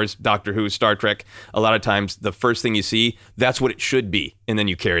 Star Wars, Doctor Who, Star Trek. A lot of times the first thing you see, that's what it should be. And then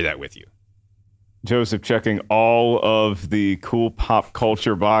you carry that with you. Joseph checking all of the cool pop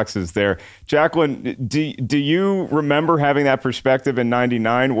culture boxes there. Jacqueline, do you remember having that perspective in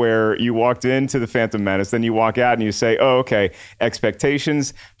 99 where you walked into The Phantom Menace, then you walk out and you say, oh, okay,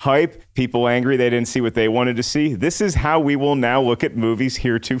 expectations, hype, people angry they didn't see what they wanted to see. This is how we will now look at movies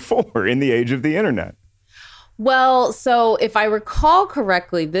heretofore in the age of the internet. Well, so if I recall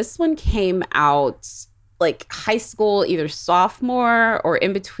correctly, this one came out high school, either sophomore or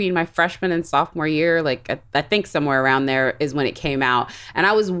in between my freshman and sophomore year. I think somewhere around there is when it came out. And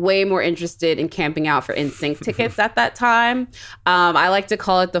I was way more interested in camping out for NSYNC tickets at that time. I like to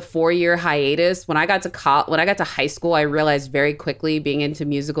call it the 4-year hiatus. When I got to high school, I realized very quickly being into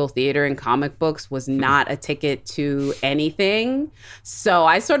musical theater and comic books was not a ticket to anything. So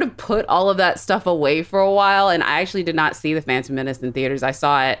I sort of put all of that stuff away for a while. And I actually did not see The Phantom Menace in theaters. I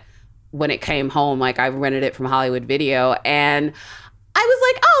saw it when it came home. I rented it from Hollywood Video, and I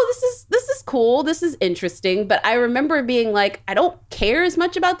was like, oh, this is cool. This is interesting. But I remember being like, I don't care as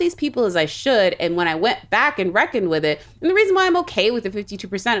much about these people as I should. And when I went back and reckoned with it, and the reason why I'm okay with the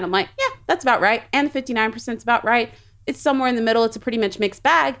 52%, and I'm like, yeah, that's about right. And the 59% is about right. It's somewhere in the middle. It's a pretty much mixed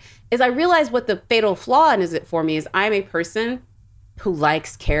bag. Is I realized what the fatal flaw in it for me is I'm a person who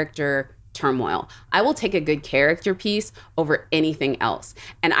likes character turmoil. I will take a good character piece over anything else.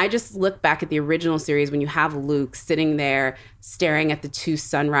 And I just look back at the original series when you have Luke sitting there staring at the two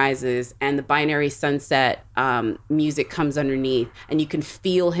sunrises and the binary sunset music comes underneath, and you can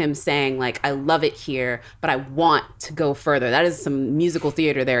feel him saying I love it here, but I want to go further. That is some musical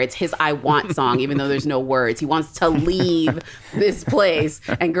theater there. It's his I want song, even though there's no words. He wants to leave this place.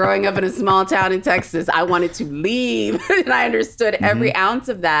 And growing up in a small town in Texas, I wanted to leave. And I understood every ounce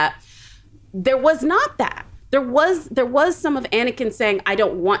of that. There was not that. There was some of Anakin saying, I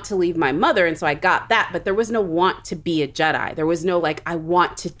don't want to leave my mother. And so I got that. But there was no want to be a Jedi. There was no I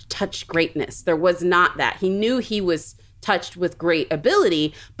want to touch greatness. There was not that. He knew he was touched with great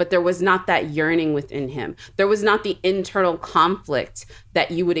ability, but there was not that yearning within him. There was not the internal conflict that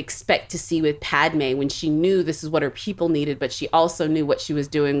you would expect to see with Padme when she knew this is what her people needed, but she also knew what she was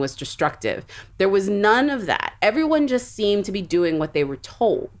doing was destructive. There was none of that. Everyone just seemed to be doing what they were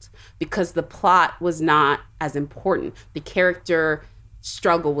told because the plot was not as important. The character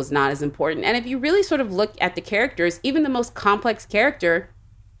struggle was not as important. And if you really sort of look at the characters, even the most complex character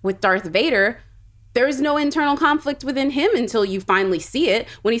with Darth Vader, there's no internal conflict within him until you finally see it.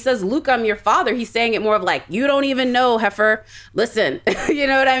 When he says, Luke, I'm your father, he's saying it more of you don't even know, heifer. Listen, you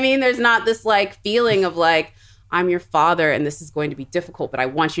know what I mean? There's not this feeling of I'm your father and this is going to be difficult, but I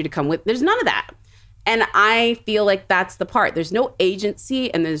want you to come with. There's none of that. And I feel that's the part. There's no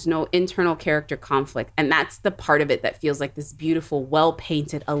agency and there's no internal character conflict. And that's the part of it that feels like this beautiful,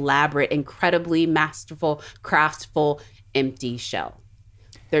 well-painted, elaborate, incredibly masterful, craftful, empty shell.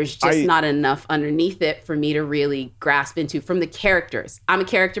 There's just not enough underneath it for me to really grasp into from the characters. I'm a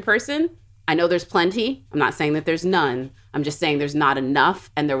character person. I know there's plenty. I'm not saying that there's none. I'm just saying there's not enough.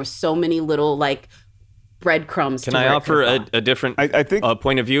 And there was so many little breadcrumbs. Can I offer a different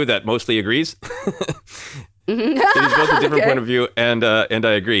point of view that mostly agrees? It is both a different point of view, and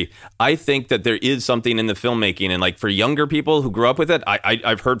I agree. I think that there is something in the filmmaking, and like for younger people who grew up with it,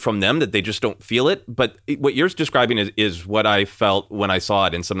 I've heard from them that they just don't feel it. But what you're describing is what I felt when I saw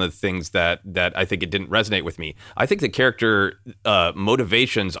it, and some of the things that I think it didn't resonate with me. I think the character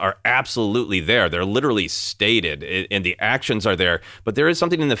motivations are absolutely there. They're literally stated, and the actions are there. But there is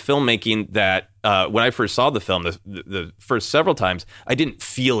something in the filmmaking that when I first saw the film, the first several times, I didn't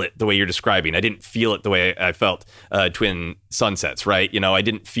feel it the way you're describing. I didn't feel it the way I felt Twin Sunsets, right? You know, I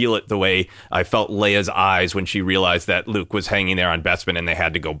didn't feel it the way I felt Leia's eyes when she realized that Luke was hanging there on Bespin and they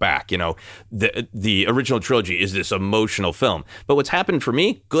had to go back. You know, the original trilogy is this emotional film. But what's happened for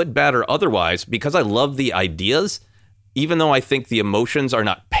me, good, bad, or otherwise, because I love the ideas, even though I think the emotions are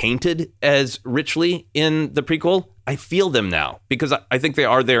not painted as richly in the prequel, I feel them now because I think they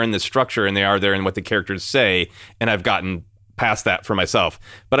are there in the structure and they are there in what the characters say. And I've gotten past that for myself.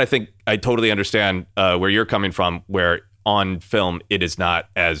 But I think I totally understand where you're coming from, where on film it is not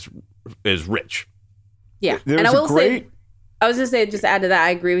as rich. Yeah. And I will say, I was going to say, just add to that, I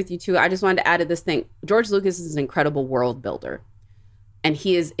agree with you too. I just wanted to add to this thing. George Lucas is an incredible world builder. And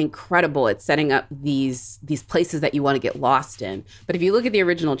he is incredible at setting up these places that you want to get lost in. But if you look at the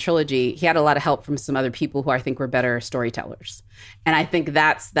original trilogy, he had a lot of help from some other people who I think were better storytellers. And I think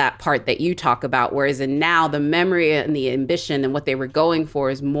that's that part that you talk about. Whereas in now, the memory and the ambition and what they were going for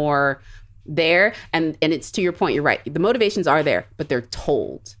is more there. And it's to your point, you're right. The motivations are there, but they're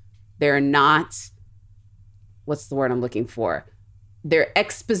told. They're not, what's the word I'm looking for? They're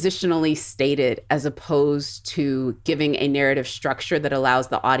expositionally stated as opposed to giving a narrative structure that allows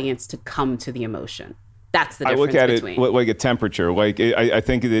the audience to come to the emotion. That's the difference. I look at it like a temperature. Like I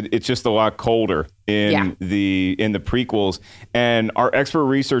think that it's just a lot colder in the prequels. And our expert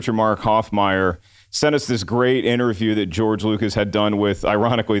researcher Mark Hoffmeyer sent us this great interview that George Lucas had done with,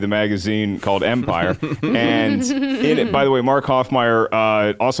 ironically, the magazine called Empire. And in it, by the way, Mark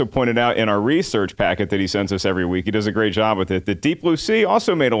Hoffmeyer also pointed out in our research packet that he sends us every week, he does a great job with it, that Deep Blue Sea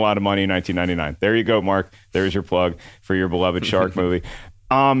also made a lot of money in 1999. There you go, Mark. There's your plug for your beloved shark movie.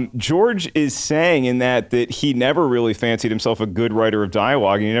 George is saying in that he never really fancied himself a good writer of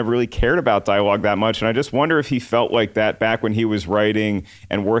dialogue, and he never really cared about dialogue that much. And I just wonder if he felt like that back when he was writing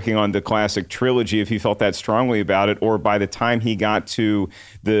and working on the classic trilogy, if he felt that strongly about it, or by the time he got to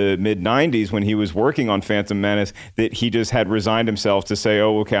the mid-90s when he was working on Phantom Menace, that he just had resigned himself to say,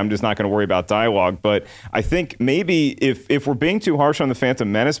 oh, okay, I'm just not going to worry about dialogue. But I think maybe if we're being too harsh on the Phantom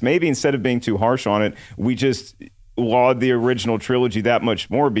Menace, maybe instead of being too harsh on it, we just laud the original trilogy that much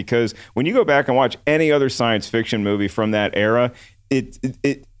more, because when you go back and watch any other science fiction movie from that era,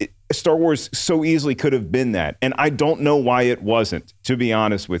 Star Wars so easily could have been that. And I don't know why it wasn't, to be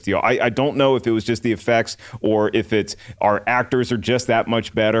honest with you. I don't know if it was just the effects, or if it's our actors are just that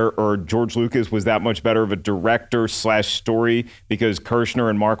much better, or George Lucas was that much better of a director / story because Kirshner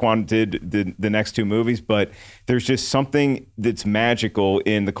and Marquand did the next two movies. But there's just something that's magical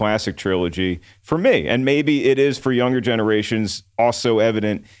in the classic trilogy for me. And maybe it is for younger generations, also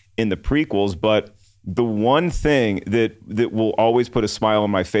evident in the prequels. But the one thing that will always put a smile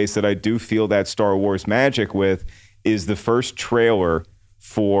on my face that I do feel that Star Wars magic with is the first trailer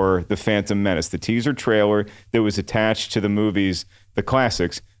for The Phantom Menace, the teaser trailer that was attached to the movies, the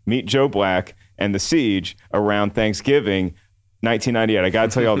classics, Meet Joe Black and The Siege, around Thanksgiving 1998. I got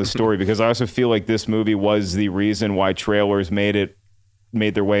to tell you all the story because I also feel like this movie was the reason why trailers made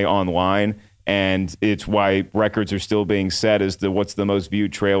their way online. And it's why records are still being set as what's the most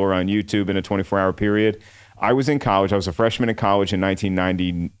viewed trailer on YouTube in a 24-hour period. I was in college. I was a freshman in college in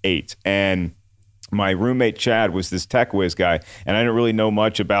 1998. And my roommate, Chad, was this tech whiz guy. And I didn't really know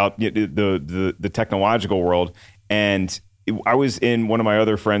much about the technological world. And I was in one of my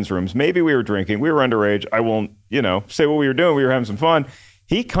other friends' rooms. Maybe we were drinking. We were underage. I won't, say what we were doing. We were having some fun.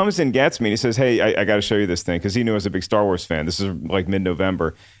 He comes and gets me and he says, hey, I got to show you this thing, because he knew I was a big Star Wars fan. This is like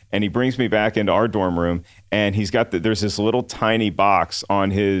mid-November. And he brings me back into our dorm room, and he's got there's this little tiny box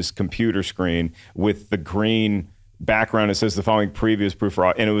on his computer screen with the green background. It says the following previous proof for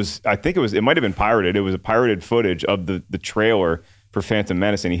all. And it might have been pirated. It was a pirated footage of the trailer for Phantom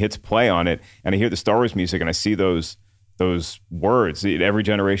Menace, and he hits play on it, and I hear the Star Wars music, and I see those words. Every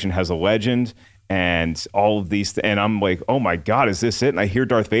generation has a legend. And all of these, and I'm like, oh my God, is this it? And I hear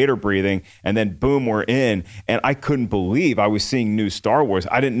Darth Vader breathing, and then boom, we're in. And I couldn't believe I was seeing new Star Wars.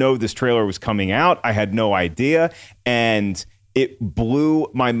 I didn't know this trailer was coming out. I had no idea. And it blew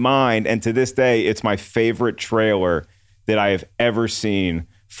my mind. And to this day, it's my favorite trailer that I have ever seen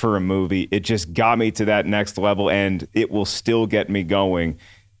for a movie. It just got me to that next level, and it will still get me going.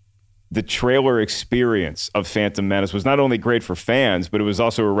 the trailer experience of Phantom Menace was not only great for fans, but it was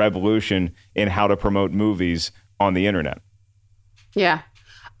also a revolution in how to promote movies on the internet. Yeah.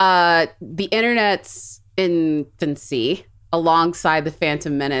 The internet's infancy alongside the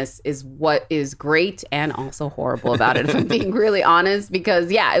Phantom Menace is what is great and also horrible about it, if I'm being really honest, because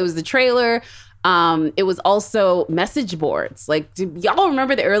it was the trailer. It was also message boards. Like, do y'all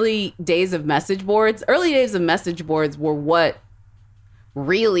remember the early days of message boards? Early days of message boards were what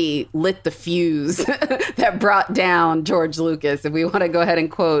really lit the fuse that brought down George Lucas. If we want to go ahead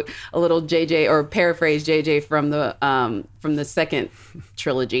and quote a little JJ or paraphrase JJ from the second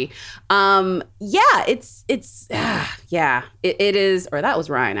trilogy. It is, or that was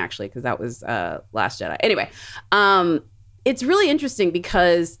Ryan actually, because that was Last Jedi. Anyway, it's really interesting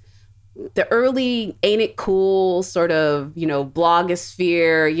because the early ain't it cool sort of,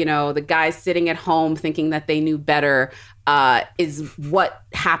 blogosphere, the guys sitting at home thinking that they knew better is what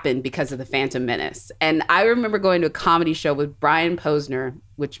happened because of the Phantom Menace. And I remember going to a comedy show with Brian Posner,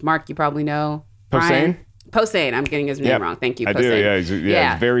 which, Mark, you probably know. Posehn? Posehn. I'm getting his name wrong. Thank you, Posehn. I do,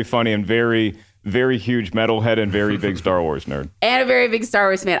 yeah. He's very funny and very, very huge metalhead and very big Star Wars nerd. And a very big Star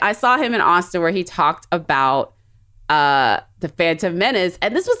Wars fan. I saw him in Austin where he talked about the Phantom Menace,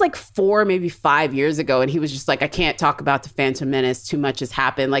 and this was like 4, maybe 5 years ago, and he was just like, I can't talk about the Phantom Menace, too much has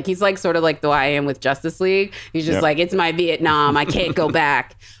happened. Like, he's like sort of like the way I am with Justice League. He's just like, it's my Vietnam, I can't go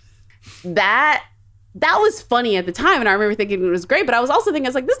back. That was funny at the time, and I remember thinking it was great, but I was also thinking, I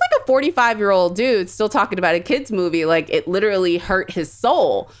was like, this is like a 45-year-old dude still talking about a kid's movie. Like, it literally hurt his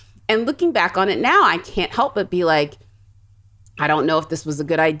soul. And looking back on it now, I can't help but be like, I don't know if this was a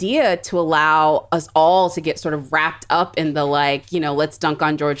good idea to allow us all to get sort of wrapped up in the let's dunk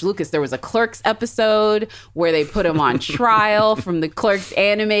on George Lucas. There was a Clerks episode where they put him on trial from the Clerks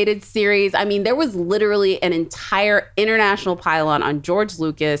animated series. I mean, there was literally an entire international pylon on George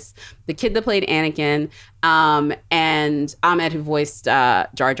Lucas, the kid that played Anakin, and Ahmed, who voiced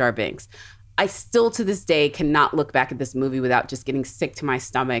Jar Jar Binks. I still to this day cannot look back at this movie without just getting sick to my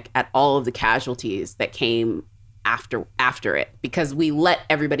stomach at all of the casualties that came after it, because we let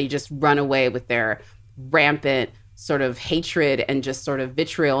everybody just run away with their rampant sort of hatred and just sort of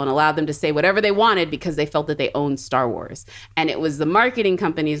vitriol and allowed them to say whatever they wanted because they felt that they owned Star Wars. And it was the marketing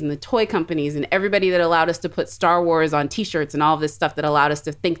companies and the toy companies and everybody that allowed us to put Star Wars on t-shirts and all of this stuff that allowed us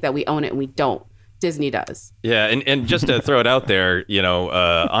to think that we own it, and we don't. Disney does. Yeah, and just to throw it out there,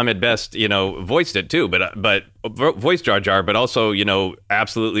 Ahmed Best, voiced it too, but voiced Jar Jar, but also,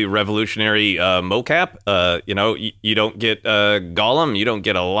 absolutely revolutionary mocap. You don't get Gollum, you don't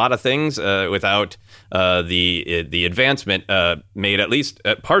get a lot of things without the advancement made at least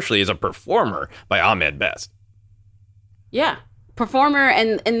partially as a performer by Ahmed Best. Yeah, performer,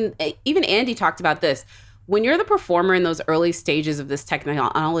 and even Andy talked about this. When you're the performer in those early stages of this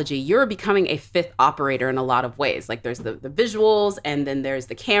technology, you're becoming a fifth operator in a lot of ways. Like, there's the visuals, and then there's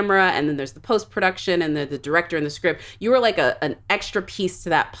the camera, and then there's the post-production, and the director and the script. You were like an extra piece to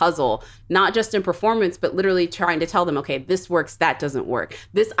that puzzle, not just in performance, but literally trying to tell them, okay, this works, that doesn't work.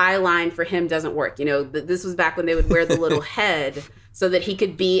 This eye line for him doesn't work. This was back when they would wear the little head so that he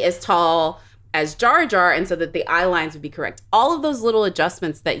could be as tall as Jar Jar, and so that the eye lines would be correct. All of those little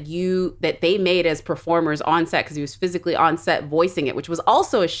adjustments that they made as performers on set, because he was physically on set voicing it, which was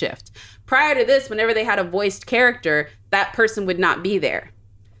also a shift. Prior to this, whenever they had a voiced character, that person would not be there.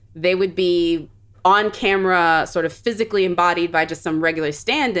 They would be on camera, sort of physically embodied by just some regular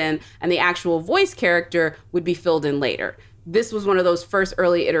stand-in, and the actual voice character would be filled in later. This was one of those first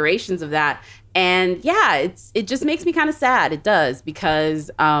early iterations of that. And it just makes me kind of sad. It does,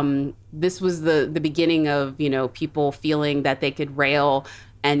 because this was the beginning of, people feeling that they could rail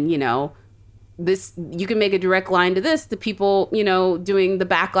and, this, you can make a direct line to this, the people, doing the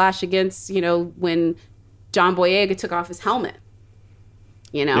backlash against, when John Boyega took off his helmet,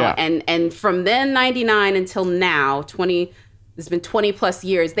 and from then 99 until now, it's been 20 plus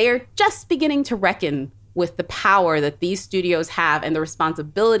years, they are just beginning to reckon with the power that these studios have and the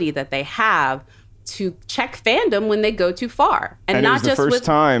responsibility that they have to check fandom when they go too far, and not it was just the first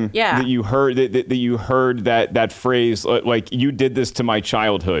time that you heard that phrase, like, you did this to my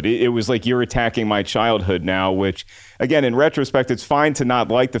childhood. It was like, you're attacking my childhood now, which, again, in retrospect, it's fine to not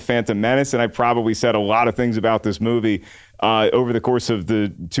like the Phantom Menace, and I probably said a lot of things about this movie over the course of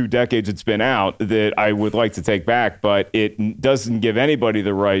the 2 decades it's been out that I would like to take back, but it doesn't give anybody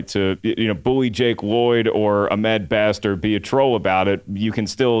the right to, bully Jake Lloyd or Ahmed Best or be a troll about it. You can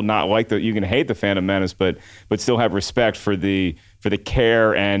still not you can hate the Phantom Menace, but still have respect for the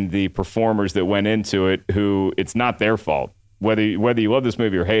care and the performers that went into it, who it's not their fault. whether you love this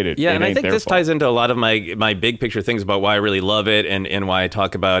movie or hate it. Yeah, it and I ain't think their this fault. ties into a lot of my big picture things about why I really love it and why I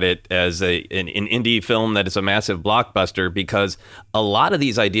talk about it as an indie film that is a massive blockbuster, because a lot of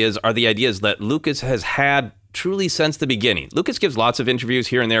these ideas are the ideas that Lucas has had truly since the beginning. Lucas gives lots of interviews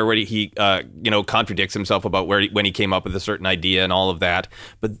here and there where he contradicts himself about when he came up with a certain idea and all of that.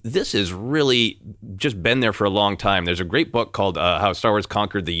 But this has really just been there for a long time. There's a great book called How Star Wars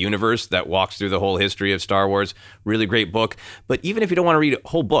Conquered the Universe that walks through the whole history of Star Wars. Really great book. But even if you don't want to read a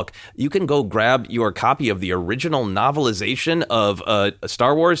whole book, you can go grab your copy of the original novelization of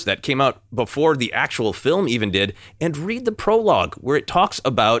Star Wars that came out before the actual film even did, and read the prologue where it talks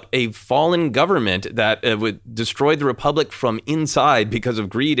about a fallen government that would destroy the Republic from inside because of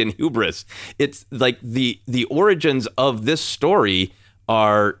greed and hubris. It's like the origins of this story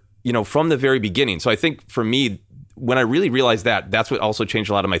are, from the very beginning. So I think for me, when I really realized that, that's what also changed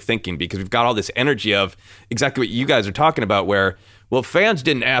a lot of my thinking, because we've got all this energy of exactly what you guys are talking about where, well, fans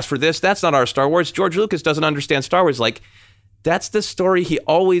didn't ask for this. That's not our Star Wars. George Lucas doesn't understand Star Wars. Like, that's the story he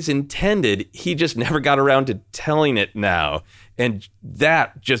always intended. He just never got around to telling it now. And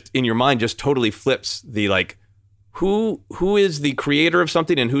that just in your mind just totally flips the who is the creator of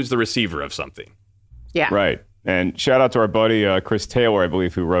something and who's the receiver of something. Yeah. Right. And shout out to our buddy Chris Taylor, I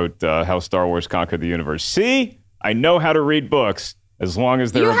believe, who wrote How Star Wars Conquered the Universe. See, I know how to read books as long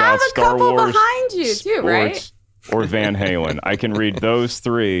as they're about Star Wars, you have a couple behind you too, right? Or Van Halen. I can read those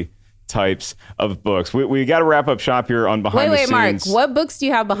three types of books. We got to wrap up shop here on behind the scenes. Mark, what books do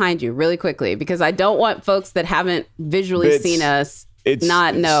you have behind you really quickly? Because I don't want folks that haven't visually seen us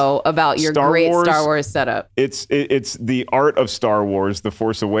not know about your great Star Wars setup. It's The Art of Star Wars, The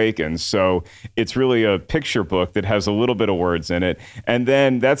Force Awakens. So it's really a picture book that has a little bit of words in it. And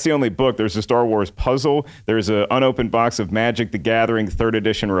then that's the only book. There's a Star Wars puzzle. There's an unopened box of Magic the Gathering 3rd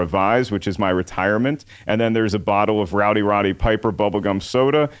edition revised, which is my retirement. And then there's a bottle of Rowdy Roddy Piper bubblegum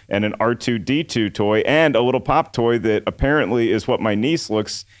soda and an R2-D2 toy and a little pop toy that apparently is what my niece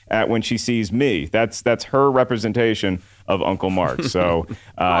looks at when she sees me. That's her representation of Uncle Mark. So take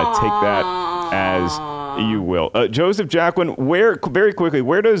that as you will. Joseph, Jacqueline, very quickly,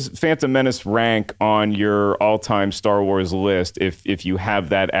 where does Phantom Menace rank on your all-time Star Wars list, if you have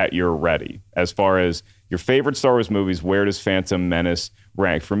that at your ready? As far as your favorite Star Wars movies, where does Phantom Menace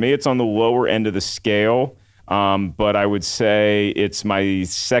rank? For me, it's on the lower end of the scale, but I would say it's my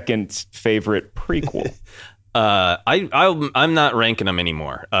second favorite prequel. I'm not ranking them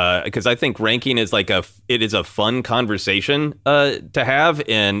anymore because I think ranking is it is a fun conversation to have,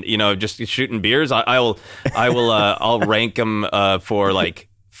 and just shooting beers. I'll rank them for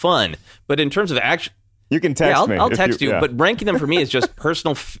fun, but in terms of action. You can text me. I'll text you, but ranking them for me is just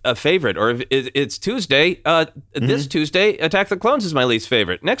personal favorite. Or if it's Tuesday, this Tuesday, Attack the Clones is my least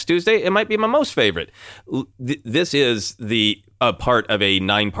favorite. Next Tuesday, it might be my most favorite. This is the part of a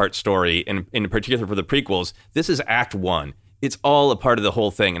 9-part story, and in particular for the prequels, this is Act 1. It's all a part of the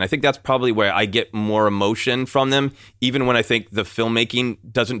whole thing. And I think that's probably where I get more emotion from them, even when I think the filmmaking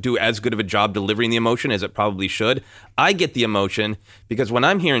doesn't do as good of a job delivering the emotion as it probably should. I get the emotion because when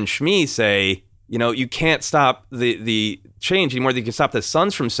I'm hearing Shmi say, you can't stop the change anymore. You can stop the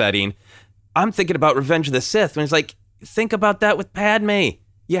suns from setting. I'm thinking about Revenge of the Sith. And it's like, think about that with Padme.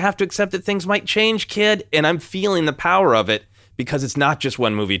 You have to accept that things might change, kid. And I'm feeling the power of it because it's not just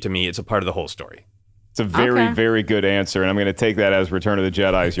one movie to me. It's a part of the whole story. It's a very, very good answer. And I'm going to take that as Return of the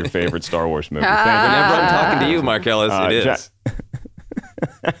Jedi is your favorite Star Wars movie. Whenever I'm talking to you, Mark Ellis, it is.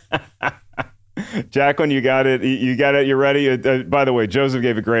 Jacqueline, you got it. You got it. You're ready. By the way, Joseph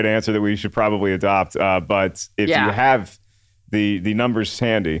gave a great answer that we should probably adopt. But if you have the numbers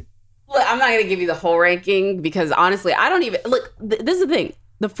handy. Look, I'm not going to give you the whole ranking because honestly, I don't even look. This is the thing.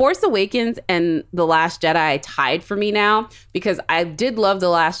 The Force Awakens and The Last Jedi tied for me now because I did love The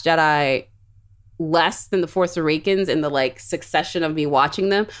Last Jedi less than The Force Awakens in the succession of me watching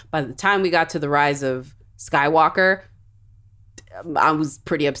them. By the time we got to The Rise of Skywalker, I was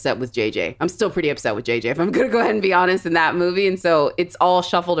pretty upset with JJ. I'm still pretty upset with JJ, if I'm going to go ahead and be honest, in that movie. And so it's all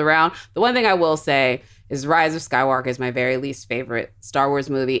shuffled around. The one thing I will say is Rise of Skywalker is my very least favorite Star Wars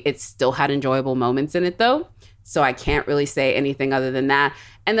movie. It still had enjoyable moments in it, though. So I can't really say anything other than that.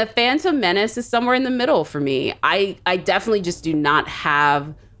 And The Phantom Menace is somewhere in the middle for me. I definitely just do not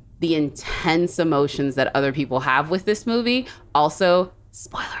have the intense emotions that other people have with this movie. Also,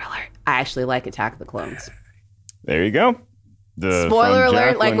 spoiler alert, I actually like Attack of the Clones. There you go. Spoiler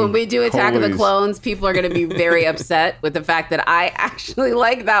alert, when we do Attack of the Clones, people are going to be very upset with the fact that I actually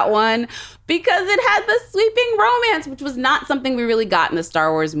like that one because it had the sweeping romance, which was not something we really got in the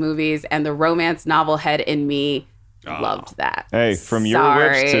Star Wars movies. And the romance novel head in me Loved that. Hey, from your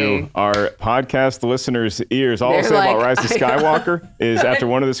lips to our podcast listeners' ears, all I'll say about Rise of Skywalker is after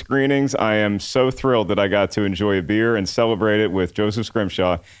one of the screenings, I am so thrilled that I got to enjoy a beer and celebrate it with Joseph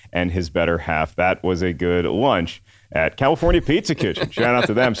Scrimshaw and his better half. That was a good lunch at California Pizza Kitchen. Shout out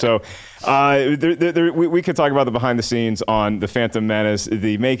to them. So we could talk about the behind the scenes on The Phantom Menace,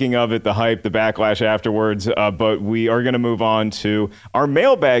 the making of it, the hype, the backlash afterwards. But we are going to move on to our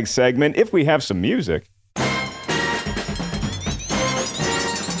mailbag segment if we have some music.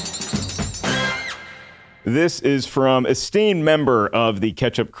 This is from esteemed member of the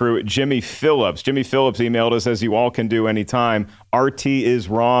Ketchup crew, Jimmy Phillips. Jimmy Phillips emailed us, as you all can do anytime,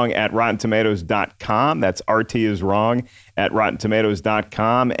 rtiswrong@rottentomatoes.com. That's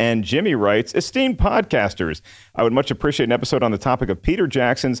rtiswrong@rottentomatoes.com. And Jimmy writes, esteemed podcasters, I would much appreciate an episode on the topic of Peter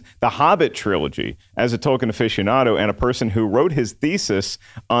Jackson's The Hobbit trilogy. As a Tolkien aficionado and a person who wrote his thesis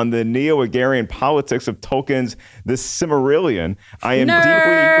on the neo-agrarian politics of Tolkien's The Silmarillion, I am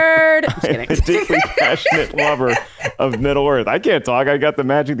a deeply passionate lover of Middle-earth. I can't talk. I got the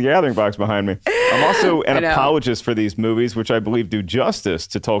Magic the Gathering box behind me. I'm also an apologist for these movies, which I believe do justice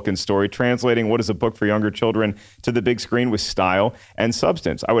to Tolkien's story, translating what is a book for younger children to the big screen with style and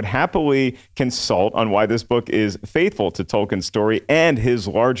substance. I would happily consult on why this book is faithful to Tolkien's story and his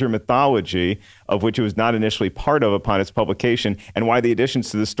larger mythology, of which it was not initially part of upon its publication, and why the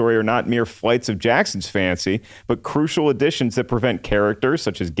additions to the story are not mere flights of Jackson's fancy, but crucial additions that prevent characters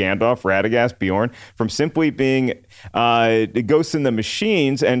such as Gandalf, Radagast, Bjorn from simply being ghosts in the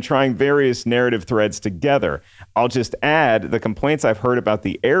machines and trying various narrative threads together. I'll just add, the complaints I've heard about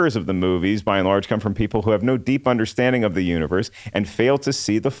the errors of the movies, by and large, come from people who have no deep understanding of the universe and fail to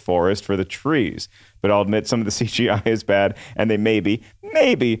see the forest for the trees. But I'll admit some of the CGI is bad, and they maybe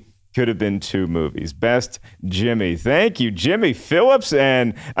could have been 2 movies. Best, Jimmy. Thank you, Jimmy Phillips.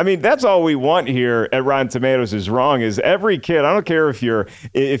 And I mean, that's all we want here at Rotten Tomatoes is Wrong, is every kid, I don't care if you're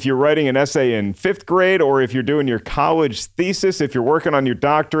writing an essay in 5th grade or if you're doing your college thesis, if you're working on your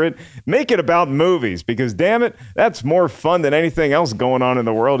doctorate, make it about movies, because damn it, that's more fun than anything else going on in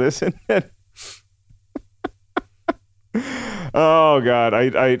the world, isn't it? Oh, God.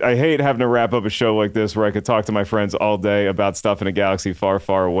 I hate having to wrap up a show like this where I could talk to my friends all day about stuff in a galaxy far,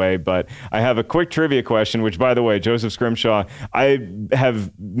 far away. But I have a quick trivia question, which, by the way, Joseph Scrimshaw, I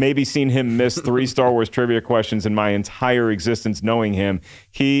have maybe seen him miss 3 Star Wars trivia questions in my entire existence knowing him.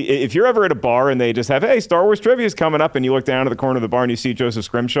 If you're ever at a bar and they just have, hey, Star Wars trivia is coming up, and you look down to the corner of the bar and you see Joseph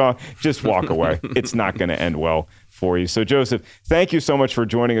Scrimshaw, just walk away. It's not going to end well for you. So, Joseph, thank you so much for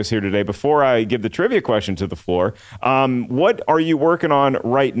joining us here today. Before I give the trivia question to the floor, what are you working on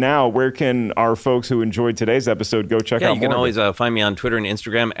right now? Where can our folks who enjoyed today's episode go check out more? You can always find me on Twitter and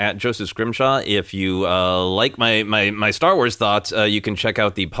Instagram at Joseph Scrimshaw. If you like my Star Wars thoughts, you can check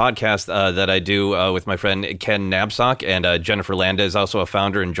out the podcast that I do with my friend Ken Nabsock, and Jennifer Landa is also a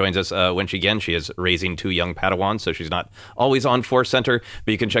founder and joins us when she is raising 2 young Padawans, so she's not always on Force Center,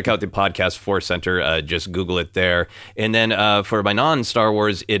 but you can check out the podcast Force Center. Just Google it there. And then for my non-Star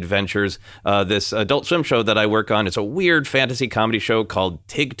Wars adventures, this Adult Swim show that I work on, it's a weird fantasy comedy show called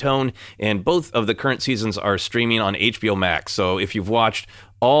Tigtone, and both of the current seasons are streaming on HBO Max. So if you've watched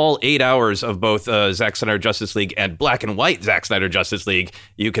all 8 hours of both Zack Snyder Justice League and black and white Zack Snyder Justice League,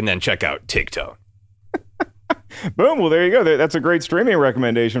 you can then check out Tigtone. Boom. Well, there you go. That's a great streaming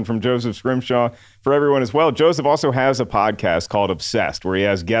recommendation from Joseph Scrimshaw for everyone as well. Joseph also has a podcast called Obsessed, where he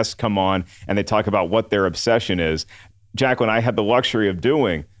has guests come on and they talk about what their obsession is. Jacqueline, I had the luxury of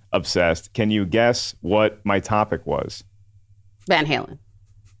doing Obsessed. Can you guess what my topic was? Van Halen.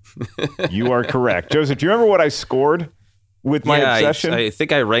 You are correct. Joseph, do you remember what I scored with my obsession? I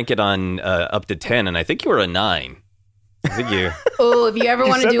think I rank it on up to 10, and I think you were a 9. I think you. Oh, if you ever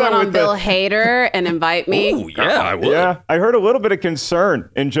want to do one on Bill Hader and invite me. Oh, yeah, I would. Yeah, I heard a little bit of concern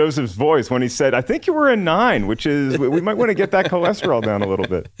in Joseph's voice when he said, I think you were a 9, which is, we might want to get that cholesterol down a little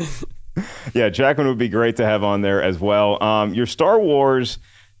bit. Yeah, Jacqueline would be great to have on there as well. Your Star Wars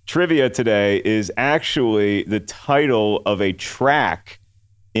trivia today is actually the title of a track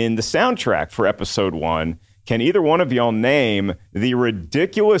in the soundtrack for episode 1. Can either one of y'all name the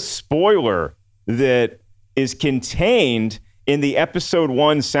ridiculous spoiler that is contained in the episode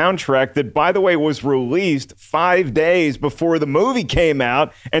 1 soundtrack that, by the way, was released 5 days before the movie came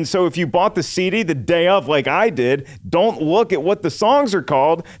out? And so if you bought the CD the day of, like I did, don't look at what the songs are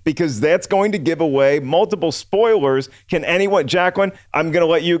called, because that's going to give away multiple spoilers. Can anyone, Jacqueline, I'm going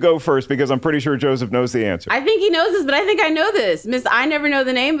to let you go first because I'm pretty sure Joseph knows the answer. I think he knows this, but I think I know this. Miss, I never know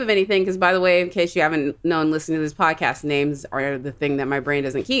the name of anything because, by the way, in case you haven't known listening to this podcast, names are the thing that my brain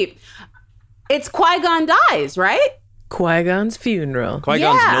doesn't keep. It's Qui-Gon dies, right? Qui-Gon's funeral.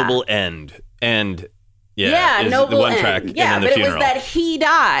 Qui-Gon's noble end. And Yeah, is noble the one end. track. And Yeah, then the but funeral. it was that he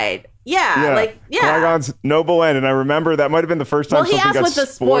died. Yeah. Qui-Gon's noble end, and I remember that might have been the first time Well, he something asked got what the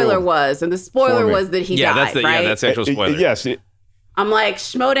spoiled spoiler was, and the spoiler for me. was that he died, right? That's the actual spoiler. Yes. I'm like,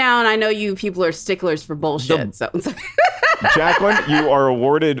 Schmodown, I know you people are sticklers for bullshit. Jacqueline, you are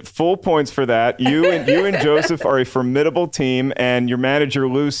awarded full points for that. You and Joseph are a formidable team, and your manager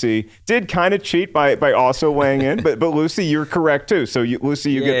Lucy did kind of cheat by also weighing in, but Lucy, you're correct too. So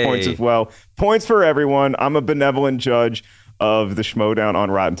Lucy, you get points as well. Points for everyone. I'm a benevolent judge of the Schmodown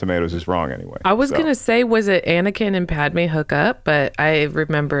on Rotten Tomatoes is wrong anyway. I was going to say, was it Anakin and Padme hook up? But I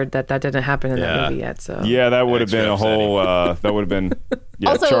remembered that didn't happen in that movie yet. So yeah, that would have been a whole, that would have been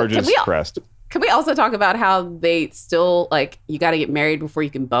Also, charges pressed. Can we also talk about how they still, like, you got to get married before you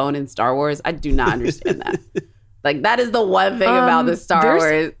can bone in Star Wars? I do not understand that. Like, that is the one thing about the Star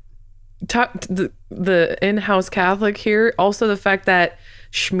Wars. The in-house Catholic here. Also the fact that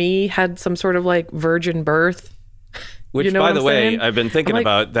Shmi had some sort of, like, virgin birth. Which, by the way, I've been thinking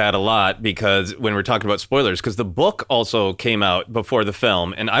about that a lot because when we're talking about spoilers, because the book also came out before the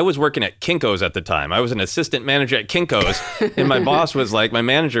film, and I was working at Kinko's at the time. I was an assistant manager at Kinko's, and my boss was like, my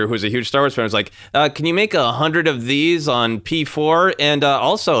manager, who's a huge Star Wars fan, was like, can you make 100 of these on P4? And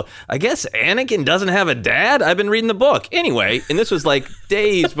also, I guess Anakin doesn't have a dad? I've been reading the book. Anyway, and this was like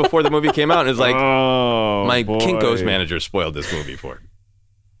days before the movie came out, and it was like, my Kinko's manager spoiled this movie for me.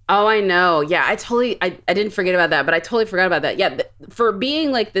 Oh, I know. Yeah, I didn't forget about that, but I totally forgot about that. Yeah, for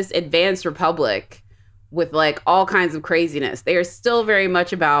being like this advanced republic with like all kinds of craziness, they are still very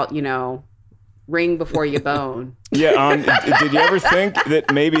much about, ring before you bone. Yeah, did you ever think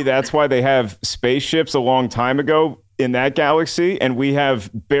that maybe that's why they have spaceships a long time ago in that galaxy, and we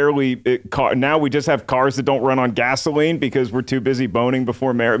have now we just have cars that don't run on gasoline because we're too busy boning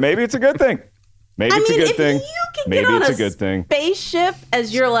before marriage? Maybe it's a good thing. Maybe it's a good thing. You can Maybe get on it's a a good thing. spaceship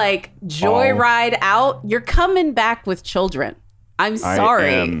as your like joyride out, you're coming back with children. I'm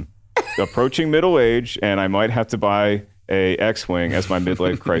sorry. I am approaching middle age, and I might have to buy a X-Wing as my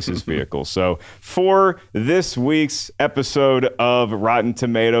midlife crisis vehicle. So for this week's episode of Rotten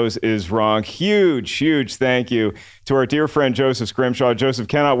Tomatoes is Wrong, huge thank you to our dear friend Joseph Scrimshaw. Joseph,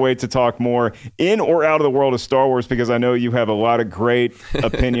 cannot wait to talk more in or out of the world of Star Wars, because I know you have a lot of great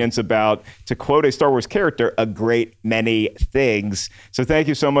opinions about, to quote a Star Wars character, a great many things. So thank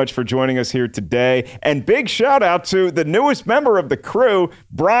you so much for joining us here today. And big shout out to the newest member of the crew,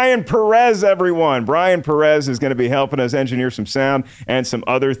 Brian Perez, everyone. Brian Perez is going to be helping us engineer some sound and some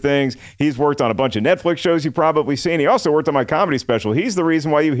other things. He's worked on a bunch of Netflix shows you've probably seen. He also worked on my comedy special. He's the reason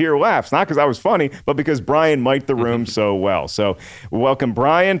why you hear laughs, not because I was funny, but because Brian mic'd the room so well. So welcome,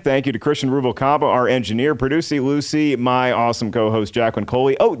 Brian. Thank you to Christian Rubalcaba, our engineer, producer Lucy, my awesome co-host Jacqueline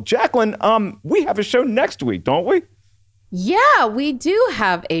Coley. Oh, Jacqueline, we have a show next week, don't we? Yeah, we do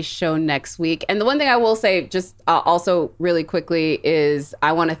have a show next week. And the one thing I will say just also really quickly is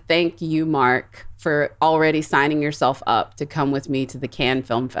I want to thank you, Mark, for already signing yourself up to come with me to the Cannes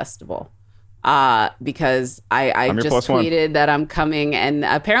Film Festival. Because I just tweeted that I'm coming, and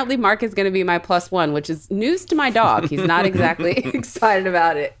apparently Mark is going to be my +1, which is news to my dog. He's not exactly excited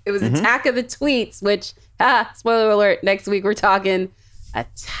about it. It was Attack of the Tweets, which, spoiler alert, next week we're talking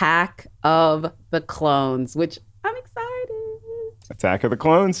Attack of the Clones, which I'm excited. Attack of the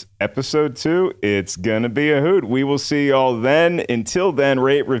Clones, episode 2. It's going to be a hoot. We will see y'all then. Until then,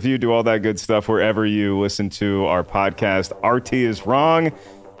 rate, review, do all that good stuff wherever you listen to our podcast. RT is Wrong.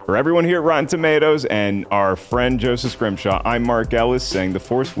 For everyone here at Rotten Tomatoes and our friend Joseph Scrimshaw, I'm Mark Ellis saying the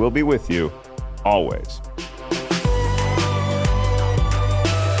Force will be with you always.